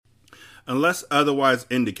Unless otherwise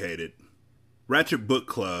indicated, Ratchet Book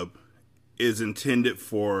Club is intended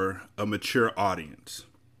for a mature audience.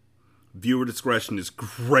 Viewer discretion is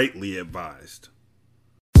greatly advised.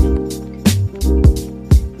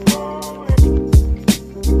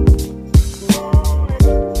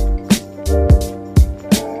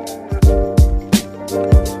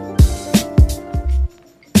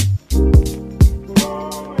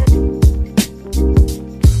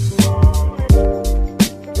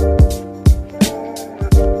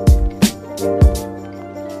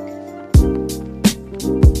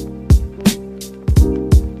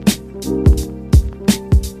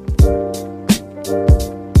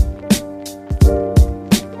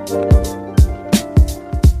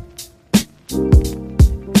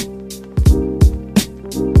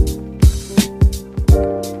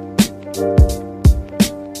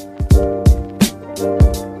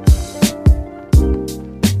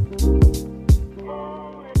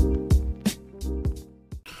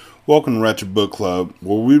 Welcome to Ratchet Book Club,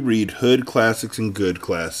 where we read hood classics and good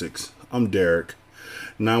classics. I'm Derek.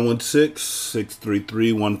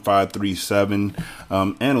 916-633-1537.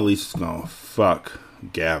 Annalise is gonna fuck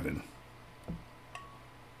Gavin.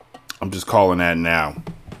 I'm just calling that now.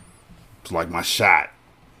 It's like my shot.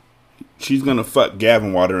 She's gonna fuck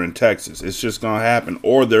Gavin while they're in Texas. It's just gonna happen.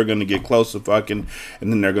 Or they're gonna get close to fucking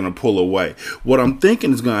and then they're gonna pull away. What I'm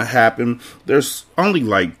thinking is gonna happen, there's only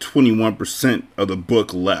like 21% of the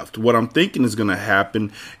book left. What I'm thinking is gonna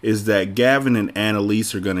happen is that Gavin and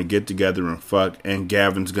Annalise are gonna get together and fuck, and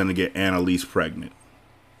Gavin's gonna get Annalise pregnant.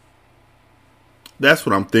 That's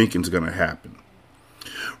what I'm thinking is gonna happen.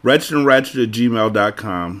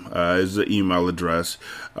 ratchetandratchet@gmail.com is the email address.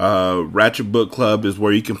 Ratchet Book Club is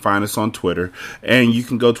where you can find us on Twitter. And you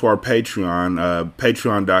can go to our Patreon,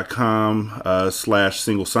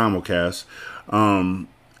 patreon.com/single simulcast,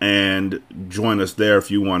 and join us there if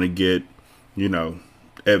you want to get,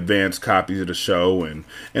 advanced copies of the show and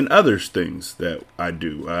other things that I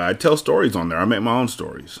do. I tell stories on there. I make my own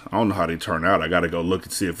stories. I don't know how they turn out. I got to go look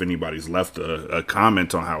and see if anybody's left a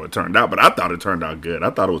comment on how it turned out. But I thought it turned out good.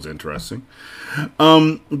 I thought it was interesting.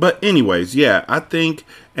 But anyways, yeah, I think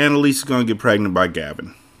Annalise is going to get pregnant by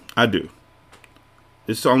Gavin. I do.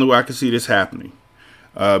 It's the only way I can see this happening.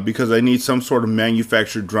 Because they need some sort of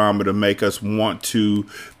manufactured drama to make us want to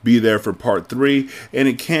be there for part 3. And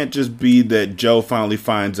it can't just be that Joe finally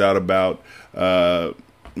finds out about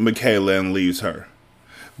Michaela and leaves her.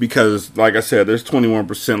 Because, like I said, there's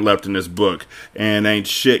 21% left in this book. And ain't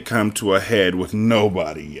shit come to a head with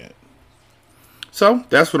nobody yet. So,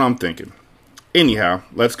 that's what I'm thinking. Anyhow,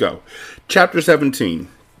 let's go. Chapter 17.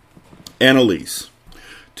 Annalise.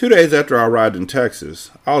 2 days after I arrived in Texas,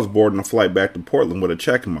 I was boarding a flight back to Portland with a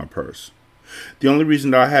check in my purse. The only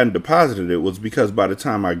reason that I hadn't deposited it was because by the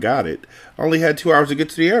time I got it, I only had 2 hours to get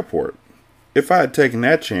to the airport. If I had taken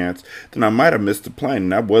that chance, then I might have missed the plane,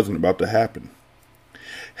 and that wasn't about to happen.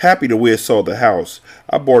 Happy that we had sold the house,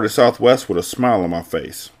 I boarded Southwest with a smile on my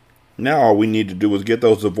face. Now all we need to do was get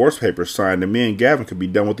those divorce papers signed, and me and Gavin could be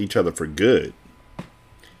done with each other for good.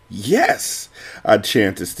 Yes, I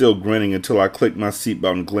chanted, still grinning until I clicked my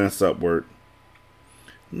seatbelt and glanced upward.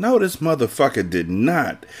 No, this motherfucker did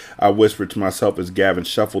not, I whispered to myself as Gavin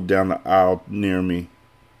shuffled down the aisle near me.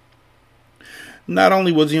 Not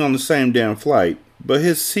only was he on the same damn flight, but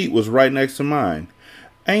his seat was right next to mine.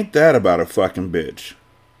 Ain't that about a fucking bitch?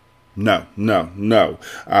 No,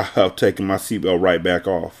 I huffed, taking my seatbelt right back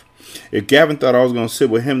off. If Gavin thought I was going to sit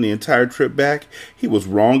with him the entire trip back, he was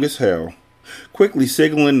wrong as hell. Quickly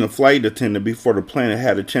signaling the flight attendant before the plane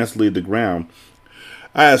had a chance to leave the ground,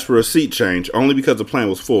 I asked for a seat change, only because the plane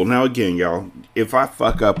was full. Now again, y'all, if I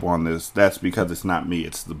fuck up on this, that's because it's not me,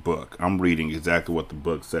 it's the book. I'm reading exactly what the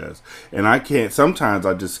book says. And sometimes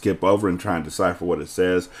I just skip over and try and decipher what it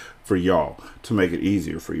says for y'all to make it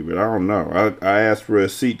easier for you. But I don't know. I asked for a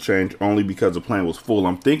seat change only because the plane was full.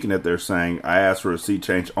 I'm thinking that they're saying I asked for a seat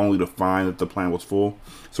change only to find that the plane was full.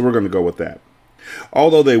 So we're going to go with that.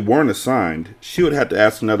 Although they weren't assigned, she would have to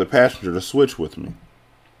ask another passenger to switch with me.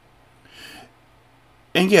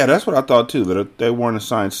 And yeah, that's what I thought too, that they weren't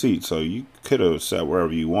assigned seats, so you could have sat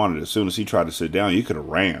wherever you wanted. As soon as he tried to sit down, you could have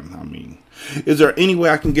ran. Is there any way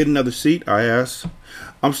I can get another seat? I asked.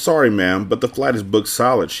 I'm sorry, ma'am, but the flight is booked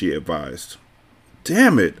solid, she advised.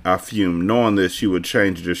 Damn it, I fumed, knowing that she would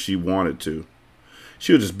change it if she wanted to.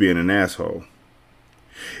 She was just being an asshole.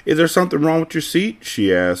 Is there something wrong with your seat?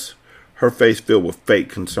 She asked, her face filled with fake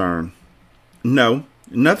concern. No,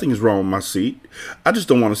 nothing is wrong with my seat. I just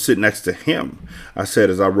don't want to sit next to him, I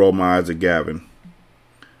said as I rolled my eyes at Gavin.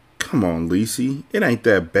 Come on, Lacey. It ain't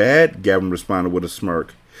that bad, Gavin responded with a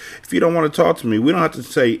smirk. If you don't want to talk to me, we don't have to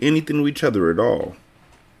say anything to each other at all.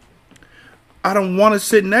 I don't want to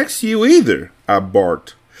sit next to you either, I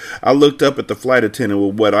barked. I looked up at the flight attendant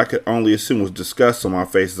with what I could only assume was disgust on my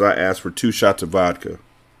face as I asked for 2 shots of vodka.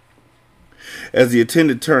 As the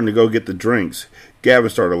attendant turned to go get the drinks, Gavin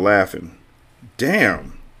started laughing.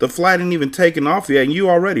 Damn, the flight ain't even taken off yet and you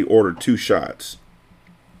already ordered 2 shots.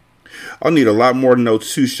 I'll need a lot more than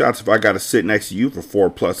those 2 shots if I gotta sit next to you for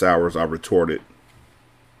 4+ hours, I retorted.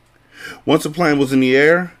 Once the plane was in the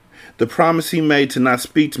air, the promise he made to not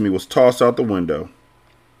speak to me was tossed out the window.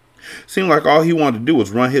 Seemed like all he wanted to do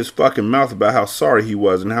was run his fucking mouth about how sorry he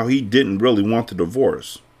was and how he didn't really want the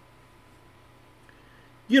divorce.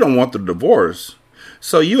 You don't want the divorce?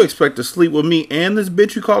 So you expect to sleep with me and this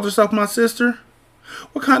bitch who called herself my sister?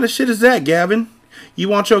 What kind of shit is that, Gavin? You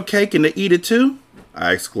want your cake and to eat it too?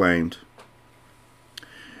 I exclaimed.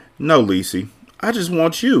 No, Lacey. I just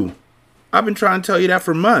want you. I've been trying to tell you that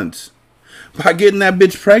for months. By getting that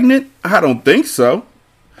bitch pregnant? I don't think so.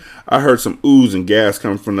 I heard some oohs and gas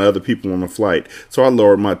coming from the other people on the flight, so I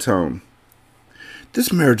lowered my tone.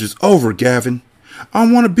 This marriage is over, Gavin. I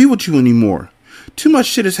don't want to be with you anymore. Too much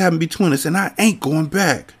shit has happened between us, and I ain't going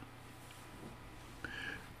back.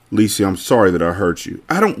 Lacey, I'm sorry that I hurt you.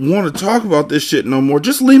 I don't want to talk about this shit no more.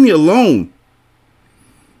 Just leave me alone.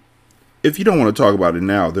 If you don't want to talk about it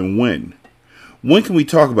now, then when? When can we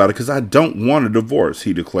talk about it? Because I don't want a divorce,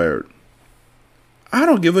 he declared. I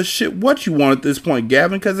don't give a shit what you want at this point,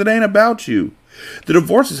 Gavin, because it ain't about you. The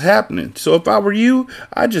divorce is happening, so if I were you,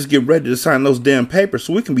 I'd just get ready to sign those damn papers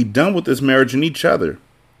so we can be done with this marriage and each other.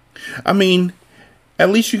 I mean, at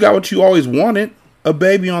least you got what you always wanted, a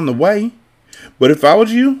baby on the way. But if I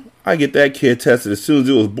was you, I'd get that kid tested as soon as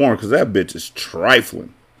it was born, because that bitch is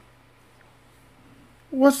trifling.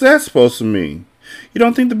 What's that supposed to mean? You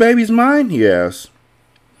don't think the baby's mine? He asked.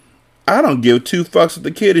 I don't give 2 fucks if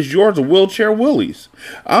the kid is yours or wheelchair Willie's.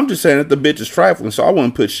 I'm just saying that the bitch is trifling, so I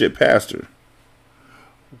wouldn't put shit past her.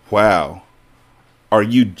 Wow. Are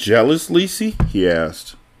you jealous, Lacey? He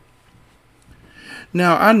asked.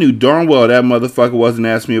 Now, I knew darn well that motherfucker wasn't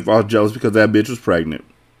asking me if I was jealous because that bitch was pregnant.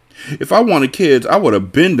 If I wanted kids, I would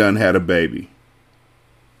have been done had a baby.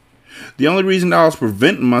 The only reason I was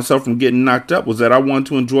preventing myself from getting knocked up was that I wanted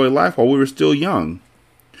to enjoy life while we were still young.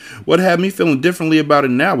 What had me feeling differently about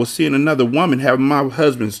it now was seeing another woman having my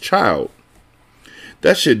husband's child.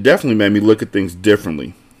 That shit definitely made me look at things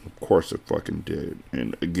differently. Of course it fucking did.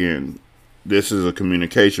 And again, this is a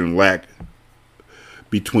communication lack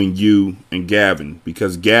between you and Gavin,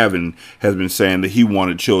 because Gavin has been saying that he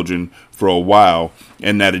wanted children for a while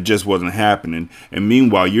and that it just wasn't happening. And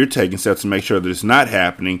meanwhile, you're taking steps to make sure that it's not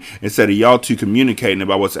happening instead of y'all two communicating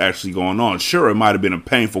about what's actually going on. Sure, it might have been a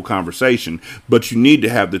painful conversation, but you need to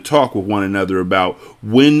have the talk with one another about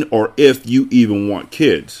when or if you even want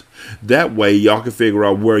kids. That way, y'all can figure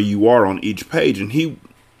out where you are on each page. And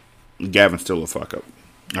Gavin's still a fuck up.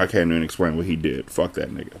 I can't even explain what he did. Fuck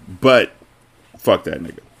that nigga. But fuck that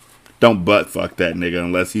nigga. Don't butt fuck that nigga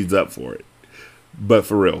unless he's up for it. But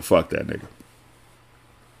for real, fuck that nigga.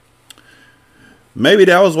 Maybe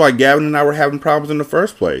that was why Gavin and I were having problems in the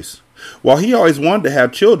first place. While he always wanted to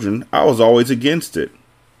have children, I was always against it.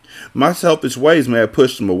 My selfish ways may have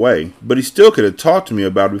pushed him away, but he still could have talked to me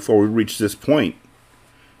about it before we reached this point.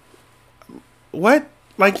 What?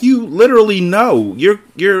 Like, you literally know.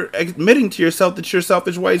 You're admitting to yourself that your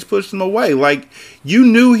selfish ways pushed him away. Like, you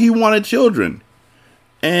knew he wanted children.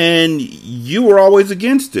 And you were always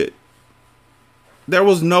against it. There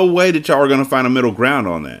was no way that y'all were going to find a middle ground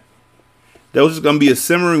on that. There was just going to be a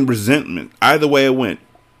simmering resentment. Either way it went.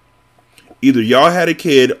 Either y'all had a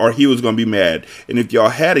kid or he was going to be mad. And if y'all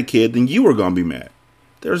had a kid, then you were going to be mad.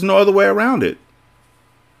 There's no other way around it.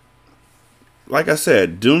 Like I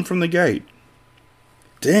said, doomed from the gate.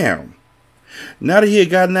 Damn. Now that he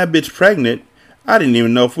had gotten that bitch pregnant, I didn't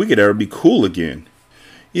even know if we could ever be cool again.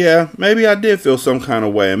 Yeah, maybe I did feel some kind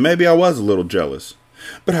of way, and maybe I was a little jealous.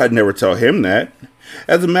 But I'd never tell him that.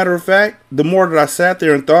 As a matter of fact, the more that I sat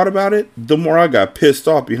there and thought about it, the more I got pissed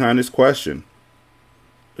off behind his question.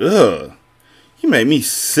 Ugh. You made me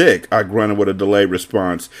sick, I grunted with a delayed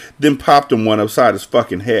response, then popped him one upside his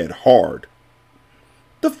fucking head hard.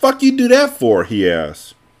 The fuck you do that for? He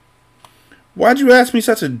asked. Why'd you ask me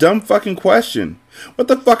such a dumb fucking question? What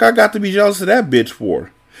the fuck I got to be jealous of that bitch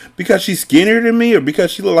for? Because she's skinnier than me, or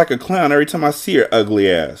because she look like a clown every time I see her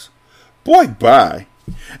ugly ass? Boy, bye.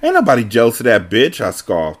 Ain't nobody jealous of that bitch, I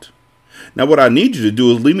scoffed. Now what I need you to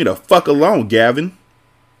do is leave me the fuck alone, Gavin.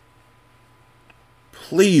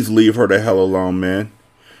 Please leave her the hell alone, man.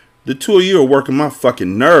 The two of you are working my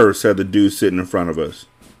fucking nerves, said the dude sitting in front of us.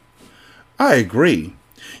 I agree.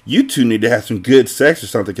 You two need to have some good sex or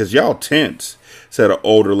something, because y'all tense, said an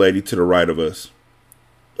older lady to the right of us.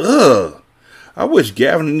 Ugh. I wish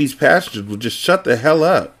Gavin and these passengers would just shut the hell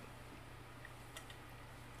up.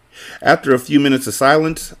 After a few minutes of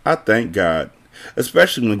silence, I thanked God,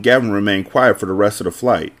 especially when Gavin remained quiet for the rest of the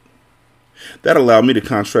flight. That allowed me to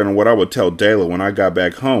concentrate on what I would tell Dayla when I got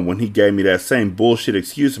back home when he gave me that same bullshit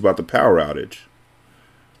excuse about the power outage.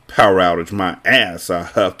 Power outage, my ass, I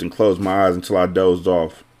huffed and closed my eyes until I dozed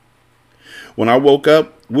off. When I woke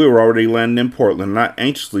up, we were already landing in Portland and I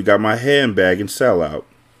anxiously got my handbag and cell out.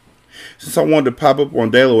 Since I wanted to pop up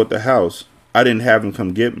on Dayla at the house, I didn't have him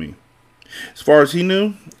come get me. As far as he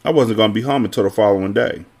knew, I wasn't going to be home until the following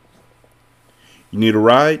day. You need a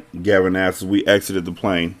ride? Gavin asked as we exited the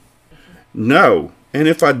plane. No, and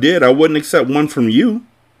if I did, I wouldn't accept one from you.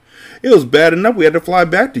 It was bad enough we had to fly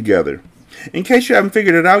back together. In case you haven't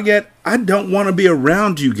figured it out yet, I don't want to be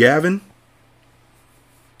around you, Gavin.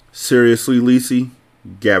 Seriously, Lacey?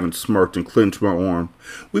 Gavin smirked and clenched my arm.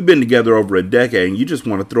 We've been together over a decade and you just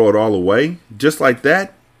want to throw it all away? Just like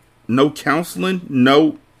that? No counseling?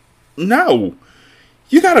 No.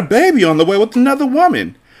 You got a baby on the way with another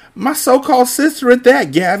woman. My so-called sister at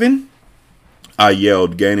that, Gavin. I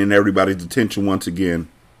yelled, gaining everybody's attention once again.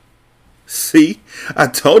 See? I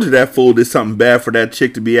told you that fool did something bad for that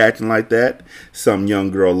chick to be acting like that. Some young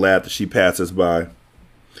girl laughed as she passed us by.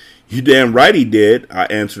 You damn right he did, I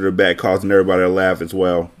answered her back, causing everybody to laugh as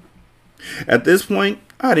well. At this point,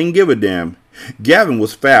 I didn't give a damn. Gavin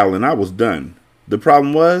was foul and I was done. The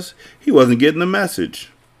problem was, he wasn't getting the message.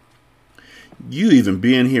 You even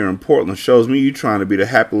being here in Portland shows me you trying to be the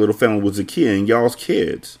happy little family with Zakia and y'all's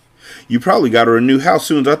kids. You probably got her a new house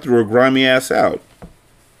soon as I threw her grimy ass out.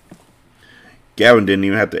 Gavin didn't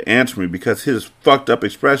even have to answer me because his fucked up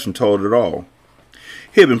expression told it all.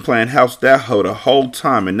 He had been playing house that hoe the whole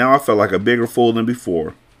time and now I felt like a bigger fool than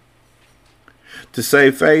before. To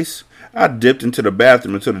save face, I dipped into the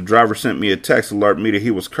bathroom until the driver sent me a text to alert me that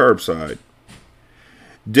he was curbside.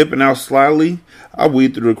 Dipping out slyly, I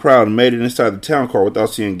weaved through the crowd and made it inside the town car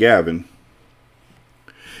without seeing Gavin.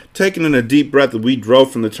 Taking in a deep breath as we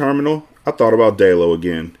drove from the terminal, I thought about Dalo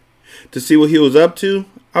again. To see what he was up to,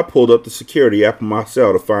 I pulled up the security app on my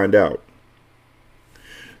cell to find out.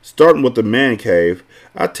 Starting with the man cave,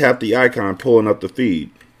 I tapped the icon pulling up the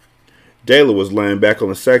feed. Dalo was laying back on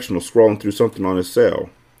the sectional scrolling through something on his cell.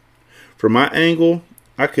 From my angle,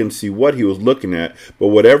 I couldn't see what he was looking at, but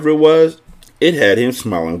whatever it was, it had him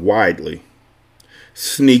smiling widely.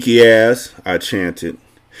 Sneaky ass, I chanted.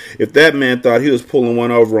 If that man thought he was pulling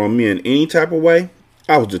one over on me in any type of way,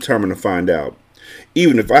 I was determined to find out,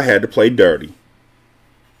 even if I had to play dirty.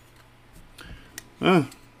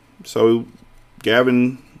 So,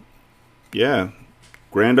 Gavin,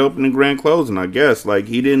 grand opening, grand closing, I guess. Like,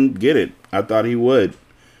 he didn't get it. I thought he would.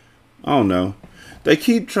 I don't know. They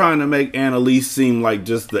keep trying to make Annalise seem like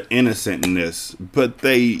just the innocent in this, but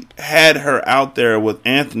they had her out there with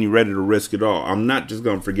Anthony ready to risk it all. I'm not just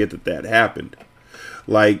going to forget that happened.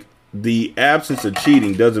 Like, the absence of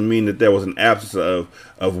cheating doesn't mean that there was an absence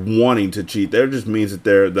of wanting to cheat. That just means that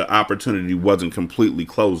the opportunity wasn't completely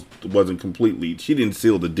closed. She didn't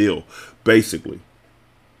seal the deal, basically.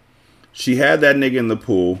 She had that nigga in the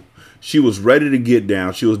pool. She was ready to get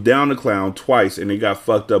down. She was down the clown twice, and it got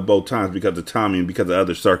fucked up both times because of Tommy and because of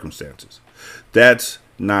other circumstances. That's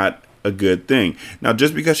not a good thing. Now,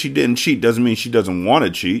 just because she didn't cheat doesn't mean she doesn't want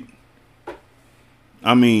to cheat.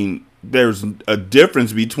 I mean, there's a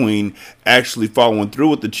difference between actually following through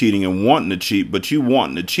with the cheating and wanting to cheat, but you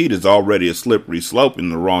wanting to cheat is already a slippery slope in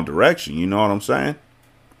the wrong direction. You know what I'm saying?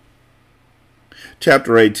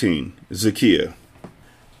 Chapter 18, Zakia.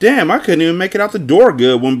 Damn, I couldn't even make it out the door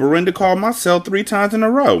good when Belinda called my cell 3 times in a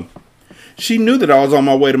row. She knew that I was on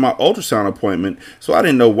my way to my ultrasound appointment, so I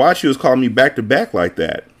didn't know why she was calling me back to back like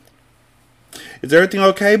that. Is everything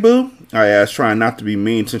okay, boo? I asked, trying not to be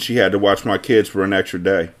mean since she had to watch my kids for an extra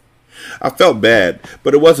day. I felt bad,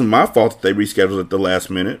 but it wasn't my fault that they rescheduled at the last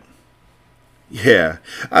minute. Yeah,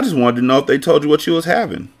 I just wanted to know if they told you what she was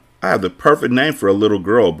having. I have the perfect name for a little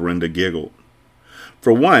girl, Brenda giggled.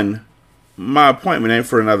 For one, my appointment ain't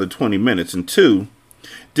for another 20 minutes, and two,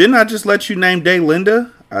 didn't I just let you name Day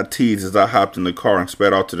Linda? I teased as I hopped in the car and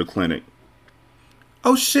sped off to the clinic.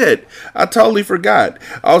 Oh shit, I totally forgot.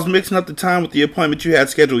 I was mixing up the time with the appointment you had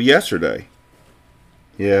scheduled yesterday.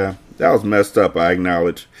 Yeah, that was messed up, I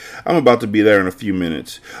acknowledge. I'm about to be there in a few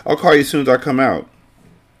minutes. I'll call you as soon as I come out.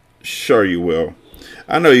 Sure you will.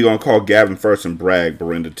 I know you're going to call Gavin first and brag,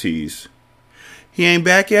 Belinda teased. He ain't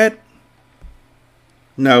back yet?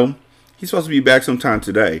 No, he's supposed to be back sometime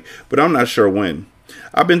today, but I'm not sure when.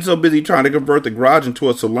 I've been so busy trying to convert the garage into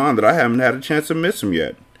a salon that I haven't had a chance to miss him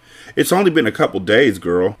yet. It's only been a couple days,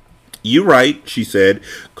 girl. You right, she said.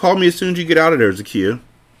 Call me as soon as you get out of there, Zakia.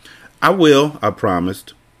 I will, I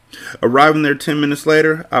promised. Arriving there 10 minutes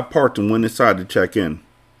later, I parked and went inside to check in.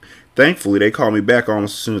 Thankfully, they called me back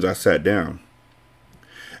almost as soon as I sat down.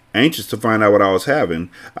 Anxious to find out what I was having,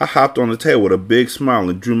 I hopped on the table with a big smile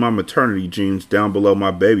and drew my maternity jeans down below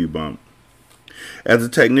my baby bump. As the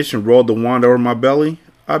technician rolled the wand over my belly,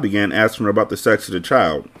 I began asking her about the sex of the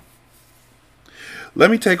child.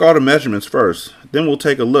 Let me take all the measurements first, then we'll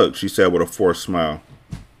take a look, she said with a forced smile.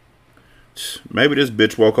 Maybe this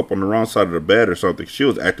bitch woke up on the wrong side of the bed or something. She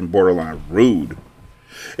was acting borderline rude.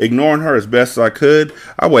 Ignoring her as best as I could,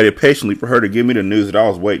 I waited patiently for her to give me the news that I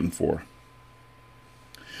was waiting for.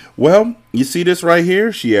 Well, you see this right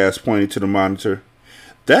here? She asked, pointing to the monitor.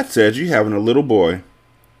 That says you're having a little boy.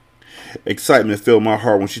 Excitement filled my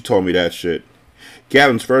heart when she told me that shit.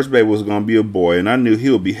 Gavin's first baby was going to be a boy, and I knew he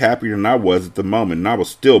would be happier than I was at the moment, and I was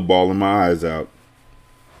still bawling my eyes out.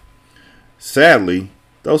 Sadly,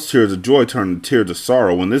 those tears of joy turned into tears of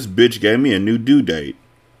sorrow when this bitch gave me a new due date.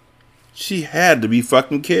 She had to be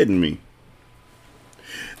fucking kidding me.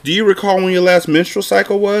 Do you recall when your last menstrual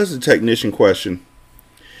cycle was? The technician questioned.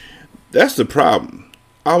 That's the problem.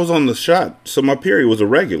 I was on the shot, so my period was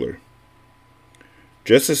irregular.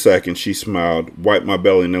 Just a second, she smiled, wiped my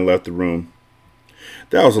belly, and then left the room.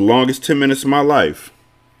 That was the longest 10 minutes of my life.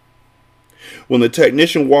 When the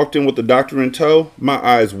technician walked in with the doctor in tow, my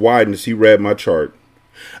eyes widened as he read my chart.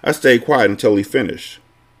 I stayed quiet until he finished.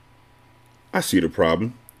 I see the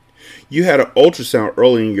problem. You had an ultrasound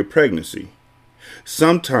early in your pregnancy.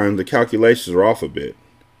 Sometimes the calculations are off a bit.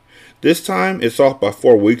 This time, it's off by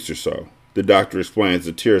 4 weeks or so, the doctor explains.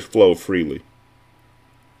 The tears flowed freely.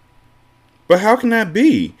 But how can that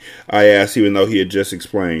be? I asked, even though he had just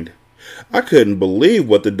explained. I couldn't believe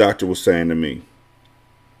what the doctor was saying to me.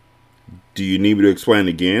 Do you need me to explain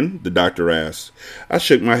again? The doctor asked. I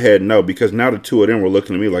shook my head no, because now the two of them were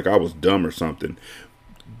looking at me like I was dumb or something.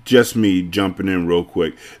 Just me jumping in real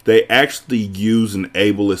quick. They actually use an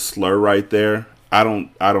ableist slur right there. I don't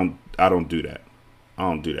do that. I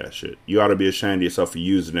don't do that shit. You ought to be ashamed of yourself for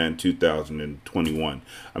using that in 2021.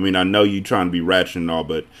 I mean, I know you trying to be ratchet and all,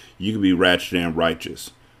 but you can be ratchet and righteous.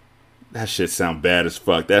 That shit sound bad as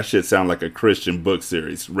fuck. That shit sound like a Christian book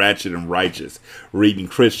series. Ratchet and Righteous. Reading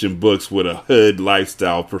Christian books with a hood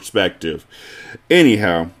lifestyle perspective.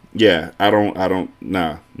 Anyhow, yeah,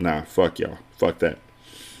 nah, fuck y'all. Fuck that.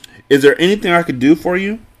 Is there anything I could do for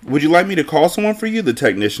you? Would you like me to call someone for you? The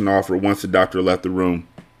technician offered once the doctor left the room.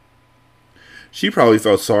 She probably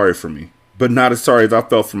felt sorry for me, but not as sorry as I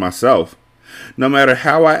felt for myself. No matter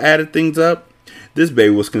how I added things up, this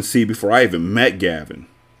baby was conceived before I even met Gavin.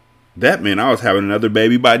 That meant I was having another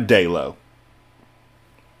baby by Daylo.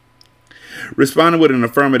 Responding with an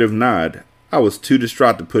affirmative nod, I was too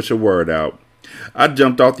distraught to push a word out. I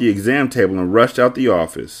jumped off the exam table and rushed out the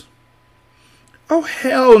office. Oh,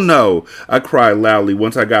 hell no, I cried loudly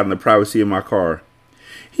once I got in the privacy of my car.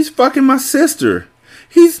 He's fucking my sister.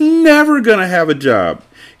 He's never gonna have a job.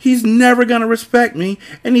 He's never gonna respect me,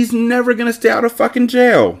 and he's never gonna stay out of fucking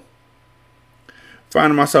jail.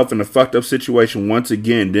 Finding myself in a fucked up situation once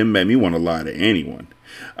again didn't make me want to lie to anyone.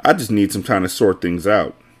 I just need some time to sort things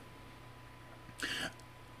out.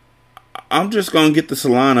 I'm just gonna get the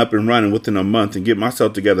salon up and running within a month and get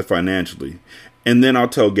myself together financially. And then I'll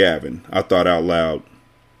tell Gavin, I thought out loud.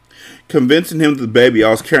 Convincing him that the baby I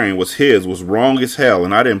was carrying was his was wrong as hell,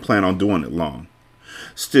 and I didn't plan on doing it long.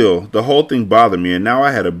 Still, the whole thing bothered me, and now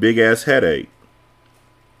I had a big-ass headache.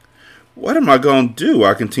 What am I going to do?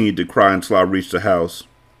 I continued to cry until I reached the house.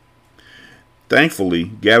 Thankfully,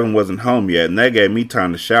 Gavin wasn't home yet, and that gave me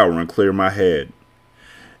time to shower and clear my head.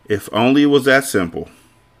 If only it was that simple.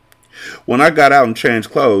 When I got out and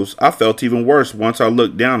changed clothes, I felt even worse once I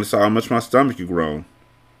looked down and saw how much my stomach had grown.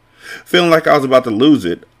 Feeling like I was about to lose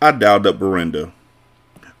it, I dialed up Brenda.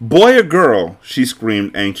 Boy or girl? She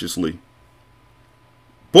screamed anxiously.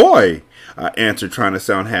 Boy, I answered, trying to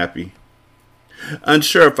sound happy.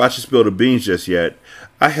 Unsure if I should spill the beans just yet,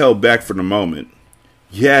 I held back for the moment.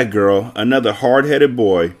 Yeah, girl, another hard-headed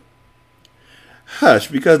boy. Hush,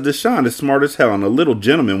 because Deshaun is smart as hell and a little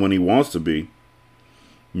gentleman when he wants to be.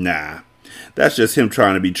 Nah, that's just him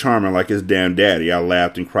trying to be charming like his damn daddy, I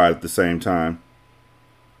laughed and cried at the same time.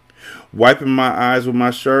 Wiping my eyes with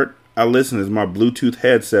my shirt, I listened as my Bluetooth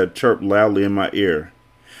headset chirped loudly in my ear.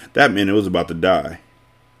 That meant it was about to die.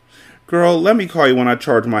 Girl, let me call you when I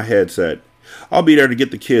charge my headset. I'll be there to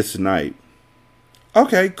get the kids tonight.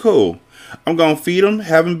 Okay, cool. I'm gonna feed them,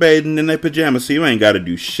 have them bathing in their pajamas so you ain't gotta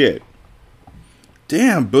do shit.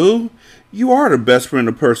 Damn, boo. You are the best friend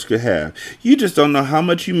a person could have. You just don't know how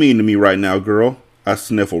much you mean to me right now, girl. I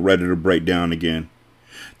sniffled, ready to break down again.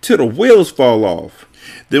 Till the wheels fall off.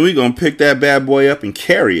 Then we gonna pick that bad boy up and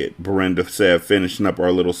carry it, Brenda said, finishing up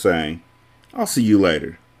our little saying. I'll see you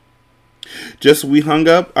later. Just as we hung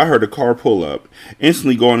up, I heard a car pull up.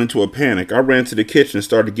 Instantly going into a panic, I ran to the kitchen and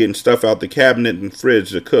started getting stuff out the cabinet and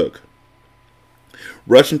fridge to cook.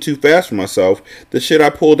 Rushing too fast for myself, the shit I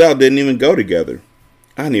pulled out didn't even go together.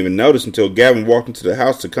 I didn't even notice until Gavin walked into the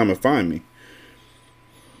house to come and find me.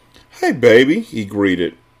 Hey, baby, he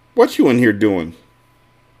greeted. What you in here doing?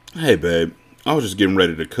 Hey, babe, I was just getting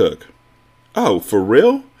ready to cook. Oh, for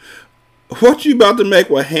real? What you about to make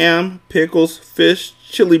with ham, pickles, fish,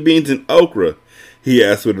 chili beans, and okra? He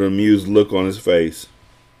asked with an amused look on his face.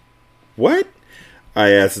 What? I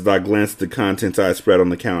asked as I glanced at the contents I had spread on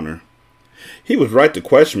the counter. He was right to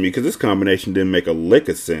question me because this combination didn't make a lick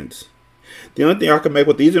of sense. The only thing I could make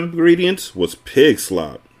with these ingredients was pig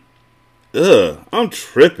slop. Ugh, I'm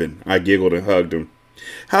tripping, I giggled and hugged him.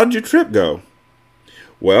 How did your trip go?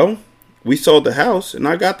 Well, we sold the house and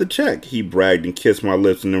I got the check, he bragged and kissed my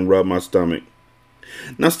lips and then rubbed my stomach.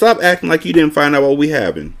 Now stop acting like you didn't find out what we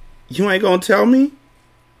having. You ain't gonna tell me?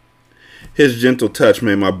 His gentle touch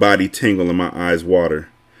made my body tingle and my eyes water.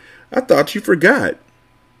 I thought you forgot.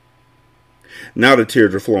 Now the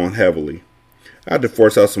tears were flowing heavily. I had to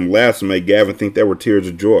force out some laughs to make Gavin think they were tears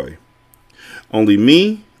of joy. Only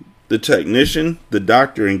me, the technician, the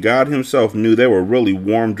doctor, and God himself knew they were really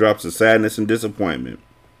warm drops of sadness and disappointment.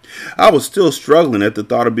 I was still struggling at the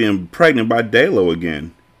thought of being pregnant by Dalo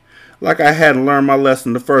again. Like I hadn't learned my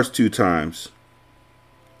lesson the first 2 times.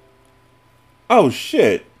 Oh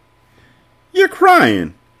shit. You're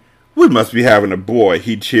crying. We must be having a boy,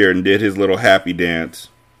 he cheered and did his little happy dance.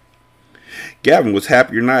 Gavin was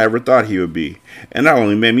happier than I ever thought he would be, and that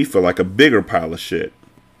only made me feel like a bigger pile of shit.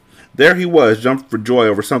 There he was, jumping for joy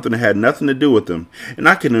over something that had nothing to do with him, and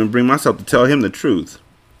I couldn't even bring myself to tell him the truth.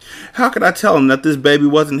 How could I tell him that this baby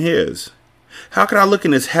wasn't his? How could I look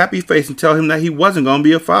in his happy face and tell him that he wasn't going to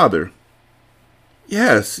be a father?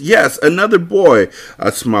 Yes, another boy,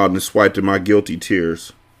 I smiled and swiped at my guilty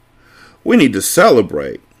tears. We need to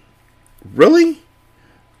celebrate. Really?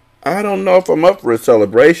 I don't know if I'm up for a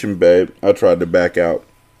celebration, babe. I tried to back out.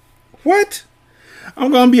 What?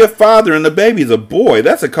 I'm going to be a father and the baby's a boy.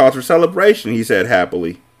 That's a cause for celebration, he said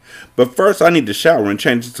happily. But first I need to shower and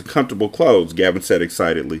change into comfortable clothes, Gavin said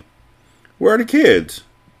excitedly. Where are the kids?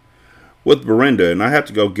 With Brenda, and I have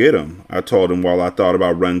to go get them, I told him while I thought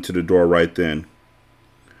about running to the door right then.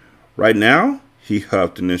 Right now? He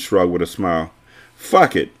huffed and then shrugged with a smile.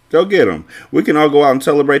 Fuck it. Go get them. We can all go out and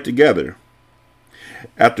celebrate together.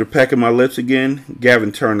 After pecking my lips again,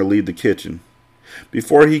 Gavin turned to leave the kitchen.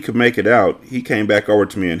 Before he could make it out, he came back over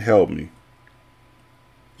to me and held me.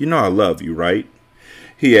 You know I love you, right?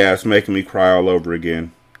 He asked, making me cry all over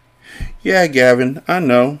again. Yeah, Gavin, I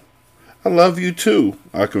know. I love you too,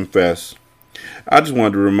 I confessed. I just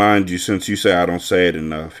wanted to remind you since you say I don't say it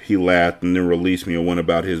enough. He laughed and then released me and went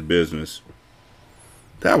about his business.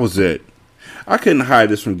 That was it. I couldn't hide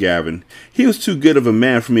this from Gavin. He was too good of a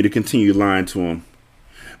man for me to continue lying to him.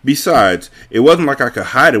 Besides, it wasn't like I could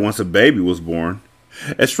hide it once a baby was born.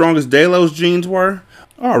 As strong as Dalo's genes were,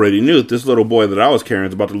 I already knew that this little boy that I was carrying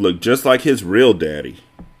was about to look just like his real daddy.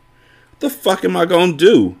 What the fuck am I gonna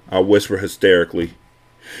do? I whispered hysterically.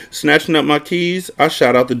 Snatching up my keys, I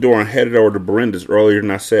shot out the door and headed over to Brenda's earlier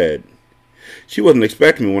than I said. She wasn't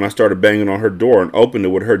expecting me when I started banging on her door and opened it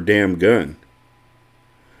with her damn gun.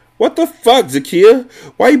 What the fuck, Zakia?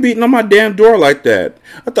 Why you beating on my damn door like that?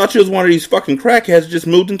 I thought you was one of these fucking crackheads just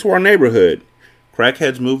moved into our neighborhood.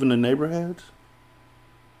 Crackheads move into neighborhoods?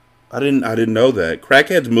 I didn't know that.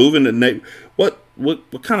 Crackheads move into What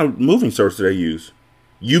kind of moving source do they use?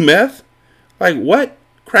 You meth? Like what?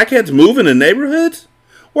 Crackheads move into neighborhoods?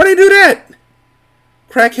 Why do they do that?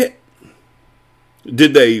 Crackhead.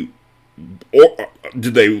 Did they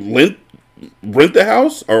rent the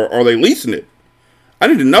house or are they leasing it? I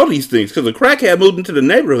need to know these things because a crackhead moved into the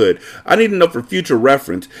neighborhood. I need to know for future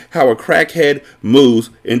reference how a crackhead moves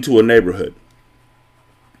into a neighborhood.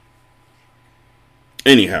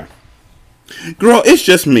 Anyhow. Girl, it's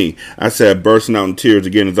just me, I said, bursting out in tears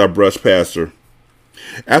again as I brushed past her.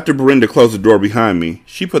 After Brenda closed the door behind me,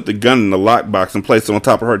 she put the gun in the lockbox and placed it on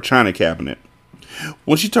top of her china cabinet.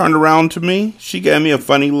 When she turned around to me, she gave me a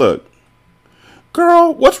funny look.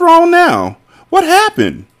 Girl, what's wrong now? What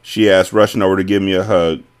happened? She asked, rushing over to give me a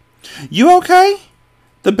hug. You okay?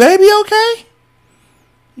 The baby okay?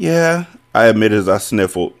 Yeah, I admitted as I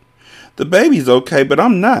sniffled. The baby's okay, but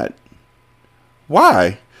I'm not.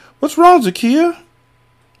 Why? What's wrong, Zakia?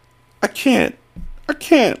 I can't. I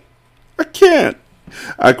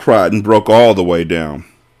cried and broke all the way down.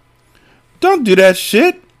 Don't do that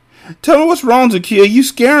shit. Tell me what's wrong, Zakia. You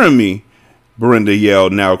scaring me. Brenda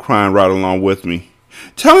yelled, now crying right along with me.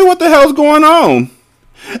 Tell me what the hell's going on.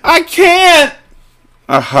 I can't!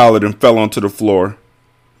 I hollered and fell onto the floor.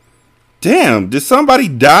 Damn, did somebody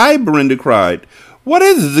die? Brenda cried. What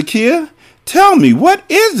is it, Zakia? Tell me, what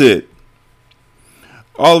is it?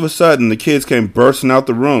 All of a sudden, the kids came bursting out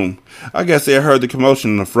the room. I guess they had heard the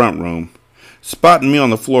commotion in the front room. Spotting me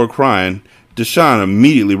on the floor crying, Deshaun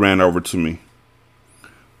immediately ran over to me.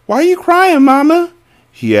 Why are you crying, Mama?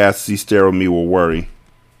 He asked as he stared at me with worry.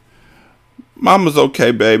 Mama's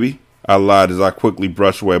okay, baby, I lied as I quickly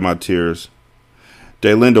brushed away my tears.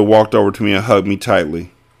 Delinda walked over to me and hugged me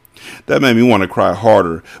tightly. That made me want to cry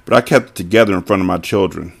harder, but I kept it together in front of my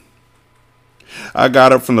children. I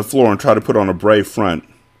got up from the floor and tried to put on a brave front.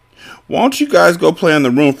 Why don't you guys go play in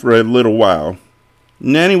the room for a little while?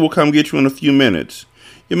 Nanny will come get you in a few minutes.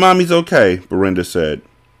 Your mommy's okay, Brenda said.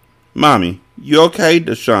 Mommy, you okay?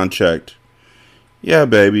 Deshaun checked. Yeah,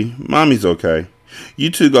 baby, mommy's okay.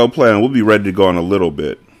 You two go play and we'll be ready to go in a little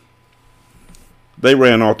bit. They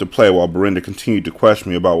ran off to play while Brenda continued to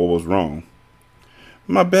question me about what was wrong.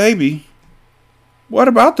 My baby? What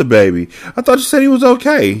about the baby? I thought you said he was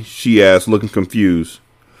okay, she asked, looking confused.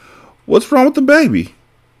 What's wrong with the baby?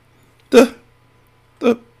 The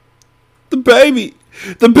baby.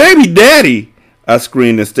 The baby daddy, I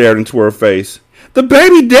screamed and stared into her face. The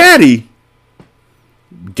baby daddy.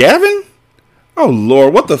 Gavin? Oh,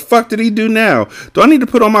 Lord, what the fuck did he do now? Do I need to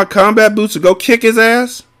put on my combat boots to go kick his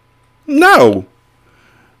ass? No.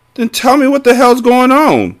 Then tell me what the hell's going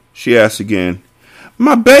on, she asked again.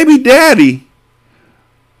 My baby daddy.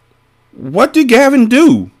 What did Gavin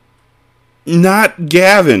do? Not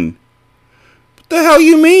Gavin. What the hell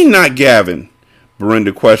you mean, not Gavin?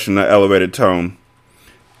 Brenda questioned in an elevated tone.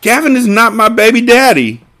 Gavin is not my baby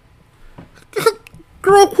daddy.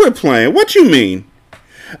 Girl, quit playing. What you mean?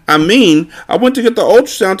 I mean, I went to get the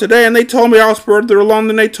ultrasound today and they told me I was further along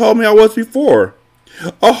than they told me I was before.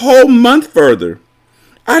 A whole month further.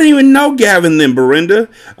 I didn't even know Gavin then, Brenda,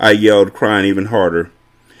 I yelled, crying even harder.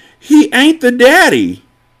 He ain't the daddy.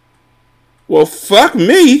 Well, fuck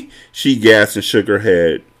me, she gasped and shook her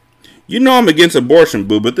head. You know I'm against abortion,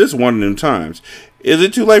 boo, but this is one of them times. Is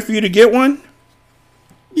it too late for you to get one?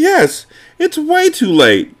 Yes, it's way too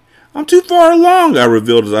late. I'm too far along, I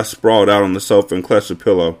revealed as I sprawled out on the sofa and clutched a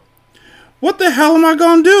pillow. What the hell am I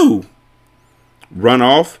gonna do? Run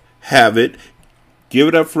off, have it, give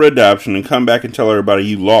it up for adoption, and come back and tell everybody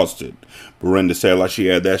you lost it, Brenda said like she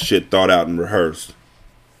had that shit thought out and rehearsed.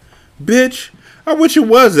 Bitch, I wish it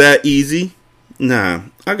was that easy. Nah,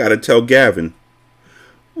 I gotta tell Gavin.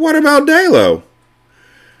 What about Dalo?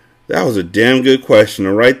 That was a damn good question,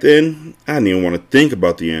 and right then, I didn't even want to think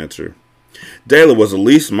about the answer. Dayla was the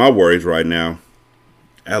least of my worries right now.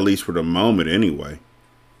 At least for the moment, anyway.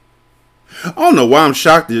 I don't know why I'm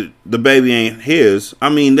shocked that the baby ain't his. I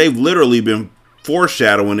mean, they've literally been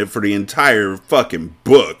foreshadowing it for the entire fucking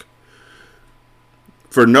book.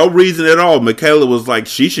 For no reason at all, Michaela was like,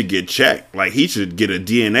 she should get checked. Like, he should get a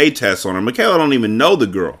DNA test on her. Michaela don't even know the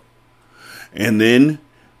girl. And then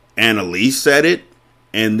Annalise said it.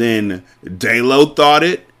 And then Dalo thought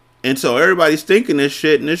it. And so everybody's thinking this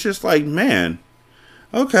shit. And it's just like, man,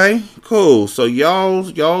 okay, cool. So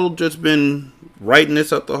y'all just been writing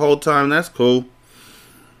this up the whole time. That's cool.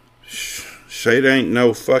 Shade ain't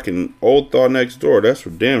no fucking old thought next door. That's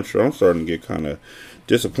for damn sure. I'm starting to get kind of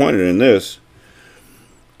disappointed in this.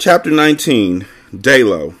 Chapter 19,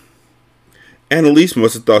 Dalo. Annalise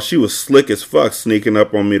must have thought she was slick as fuck sneaking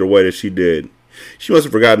up on me the way that she did. She must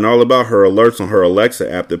have forgotten all about her alerts on her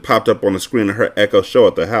Alexa app that popped up on the screen of her Echo Show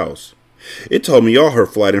at the house. It told me all her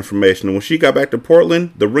flight information, and when she got back to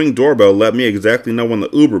Portland, the Ring doorbell let me exactly know when the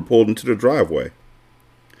Uber pulled into the driveway.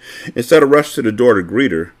 Instead of rushing to the door to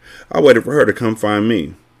greet her, I waited for her to come find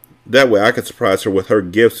me. That way I could surprise her with her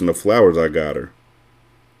gifts and the flowers I got her.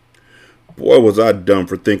 Boy, was I dumb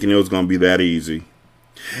for thinking it was going to be that easy.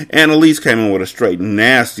 Annalise came in with a straight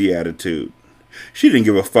nasty attitude. She didn't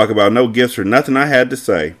give a fuck about no gifts or nothing I had to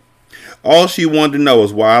say. All she wanted to know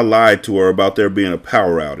was why I lied to her about there being a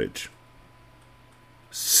power outage.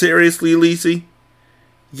 Seriously, Lacey?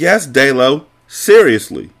 Yes, Dalo.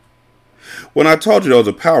 Seriously. When I told you there was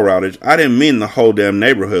a power outage, I didn't mean the whole damn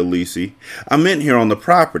neighborhood, Lacey. I meant here on the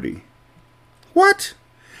property. What?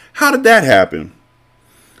 How did that happen?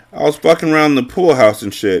 I was fucking around in the pool house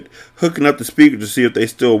and shit, hooking up the speakers to see if they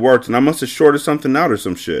still worked, and I must have shorted something out or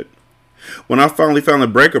some shit. When I finally found the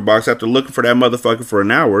breaker box after looking for that motherfucker for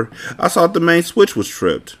an hour, I saw the main switch was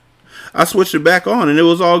tripped. I switched it back on and it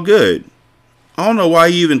was all good. I don't know why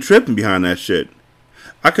you even tripping behind that shit.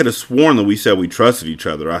 I could have sworn that we said we trusted each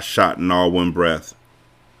other, I shot in all one breath.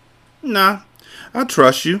 Nah, I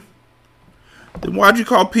trust you. Then why'd you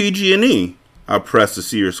call PG&E? I pressed to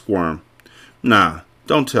see her squirm. Nah,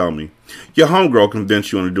 don't tell me. Your homegirl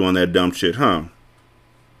convinced you into doing that dumb shit, huh?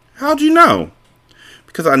 How'd you know?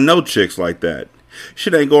 Because I know chicks like that.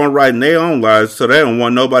 Shit ain't going right in their own lives, so they don't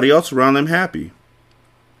want nobody else around them happy.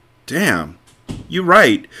 Damn, you're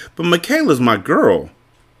right, but Michaela's my girl.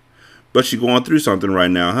 But she going through something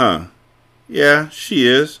right now, huh? Yeah, she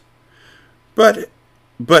is. But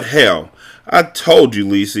hell, I told you,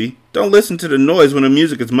 Lacey, don't listen to the noise when the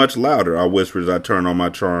music is much louder, I whispered as I turned on my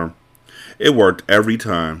charm. It worked every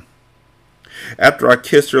time. After I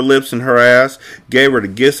kissed her lips and her ass, gave her the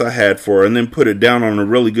gifts I had for her, and then put it down on her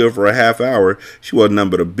really good for a half hour, she wasn't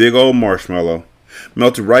nothing but a big old marshmallow.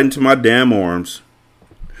 Melted right into my damn arms.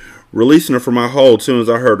 Releasing her from my hold as soon as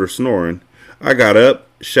I heard her snoring, I got up,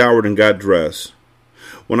 showered, and got dressed.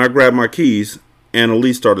 When I grabbed my keys,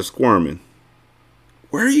 Annalise started squirming.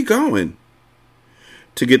 Where are you going?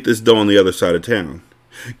 To get this dough on the other side of town.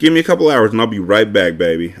 Give me a couple hours and I'll be right back,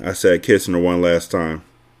 baby, I said, kissing her one last time.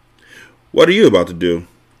 What are you about to do?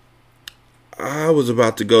 I was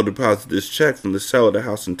about to go deposit this check from the sale of the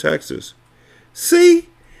house in Texas. See?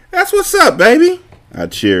 That's what's up, baby, I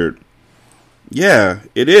cheered. Yeah,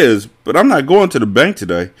 it is, but I'm not going to the bank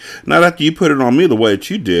today. Not after you put it on me the way that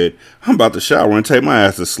you did. I'm about to shower and take my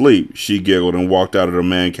ass to sleep, she giggled and walked out of the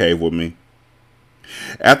man cave with me.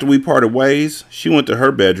 After we parted ways, she went to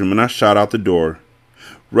her bedroom and I shot out the door.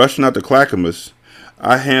 Rushing out to Clackamas,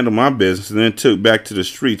 I handled my business and then took back to the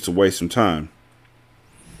streets to waste some time.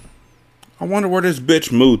 I wonder where this bitch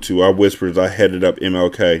moved to, I whispered as I headed up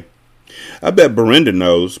MLK. I bet Brenda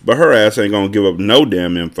knows, but her ass ain't gonna give up no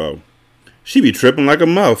damn info. She be tripping like a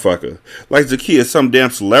motherfucker, like Zakia's some damn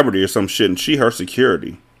celebrity or some shit and she her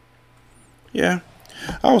security. Yeah,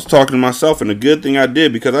 I was talking to myself and a good thing I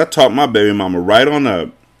did because I talked my baby mama right on up.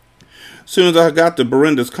 Soon as I got to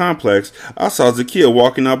Berenda's complex, I saw Zakia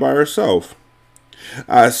walking out by herself.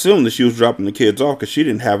 I assumed that she was dropping the kids off because she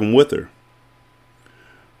didn't have them with her.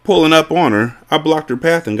 Pulling up on her, I blocked her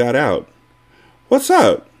path and got out. What's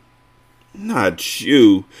up? Not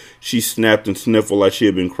you, she snapped and sniffled like she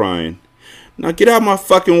had been crying. Now get out my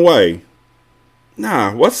fucking way.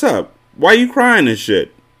 Nah, what's up? Why you crying and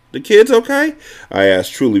shit? The kids okay? I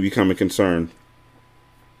asked, truly becoming concerned.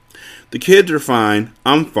 The kids are fine.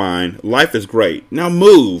 I'm fine. Life is great. Now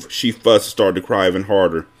move, she fussed and started to cry even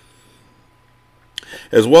harder.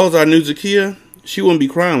 As well as I knew Zakia, she wouldn't be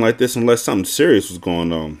crying like this unless something serious was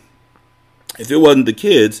going on. If it wasn't the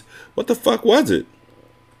kids, what the fuck was it?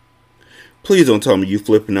 Please don't tell me you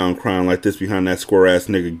flipping out and crying like this behind that square-ass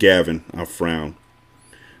nigga Gavin, I frowned.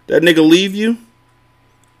 That nigga leave you?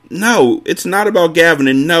 No, it's not about Gavin,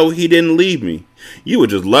 and no, he didn't leave me. You would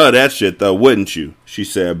just love that shit though, wouldn't you? She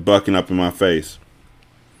said, bucking up in my face.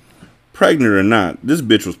 Pregnant or not, this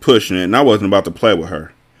bitch was pushing it, and I wasn't about to play with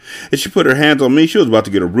her. If she put her hands on me, she was about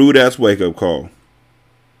to get a rude-ass wake-up call.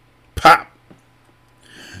 Pop!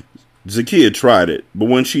 Zakia tried it, but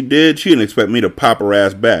when she did, she didn't expect me to pop her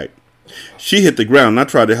ass back. She hit the ground and I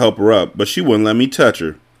tried to help her up, but she wouldn't let me touch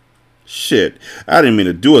her. Shit, I didn't mean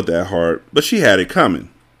to do it that hard, but she had it coming.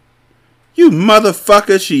 You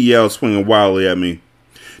motherfucker, she yelled, swinging wildly at me.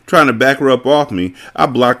 Trying to back her up off me, I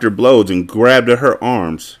blocked her blows and grabbed at her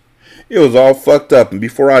arms. It was all fucked up, and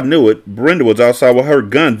before I knew it, Brenda was outside with her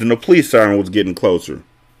guns and the police siren was getting closer.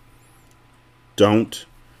 Don't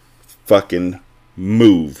fucking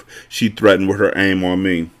move, she threatened with her aim on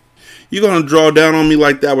me. You gonna draw down on me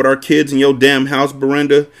like that with our kids in your damn house,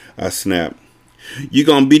 Brenda? I snapped. You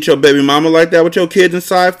gonna beat your baby mama like that with your kids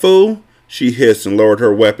inside, fool? She hissed and lowered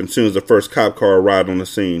her weapon as soon as the first cop car arrived on the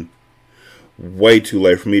scene. Way too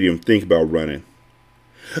late for me to even think about running.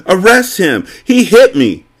 Arrest him! He hit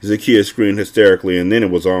me! Zakia screamed hysterically, and then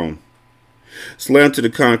it was on. Slammed to the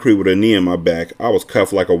concrete with a knee in my back, I was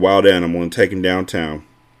cuffed like a wild animal and taken downtown.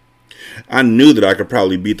 I knew that I could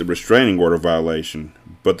probably beat the restraining order violation,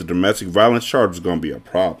 but the domestic violence charge was going to be a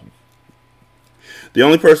problem. The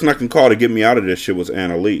only person I can call to get me out of this shit was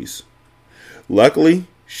Annalise. Luckily,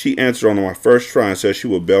 she answered on my first try and said she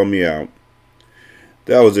would bail me out.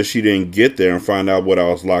 That was if she didn't get there and find out what I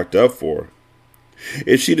was locked up for.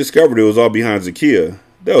 If she discovered it was all behind Zakia,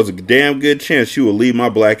 there was a damn good chance she would leave my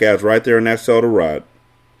black ass right there in that cell to rot.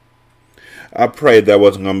 I prayed that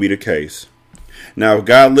wasn't going to be the case. Now, if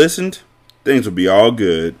God listened, things would be all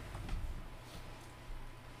good.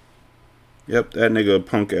 Yep, that nigga a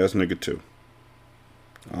punk ass nigga too.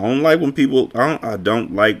 I don't like when people, I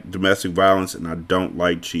don't like domestic violence and I don't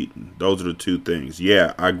like cheating. Those are the two things.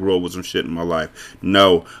 Yeah, I grew up with some shit in my life.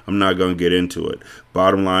 No, I'm not going to get into it.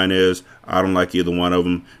 Bottom line is, I don't like either one of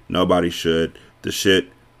them. Nobody should. The shit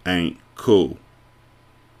ain't cool.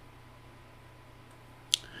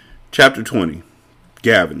 Chapter 20.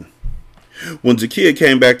 Gavin. When Zakiya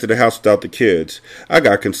came back to the house without the kids, I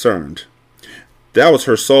got concerned. That was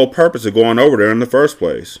her sole purpose of going over there in the first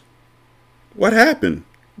place. What happened?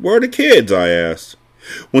 Where are the kids? I asked.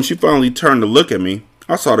 When she finally turned to look at me,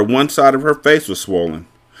 I saw that one side of her face was swollen.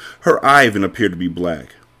 Her eye even appeared to be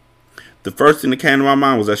black. The first thing that came to my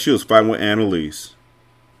mind was that she was fighting with Annalise.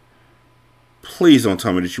 Please don't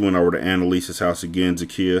tell me that you went over to Annalise's house again,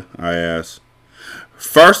 Zakiya, I asked.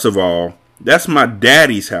 First of all, that's my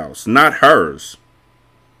daddy's house, not hers.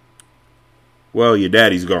 Well, your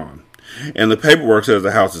daddy's gone, and the paperwork says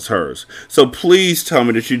the house is hers. So please tell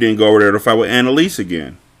me that you didn't go over there to fight with Annalise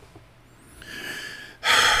again.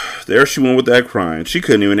 There she went with that crying. She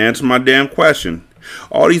couldn't even answer my damn question.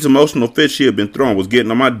 All these emotional fits she had been throwing was getting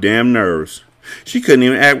on my damn nerves. She couldn't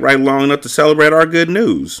even act right long enough to celebrate our good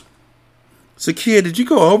news. Zakiya, did you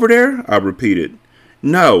go over there? I repeated.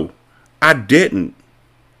 No, I didn't.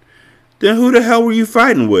 Then who the hell were you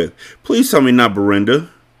fighting with? Please tell me not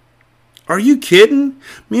Brenda. Are you kidding?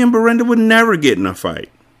 Me and Brenda would never get in a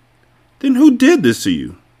fight. Then who did this to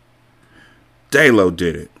you? Dalo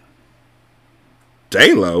did it.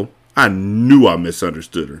 Dalo? I knew I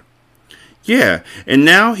misunderstood her. Yeah, and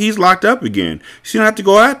now he's locked up again. She don't have to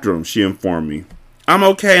go after him, she informed me. I'm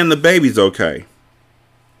okay and the baby's okay.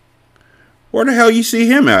 Where the hell you see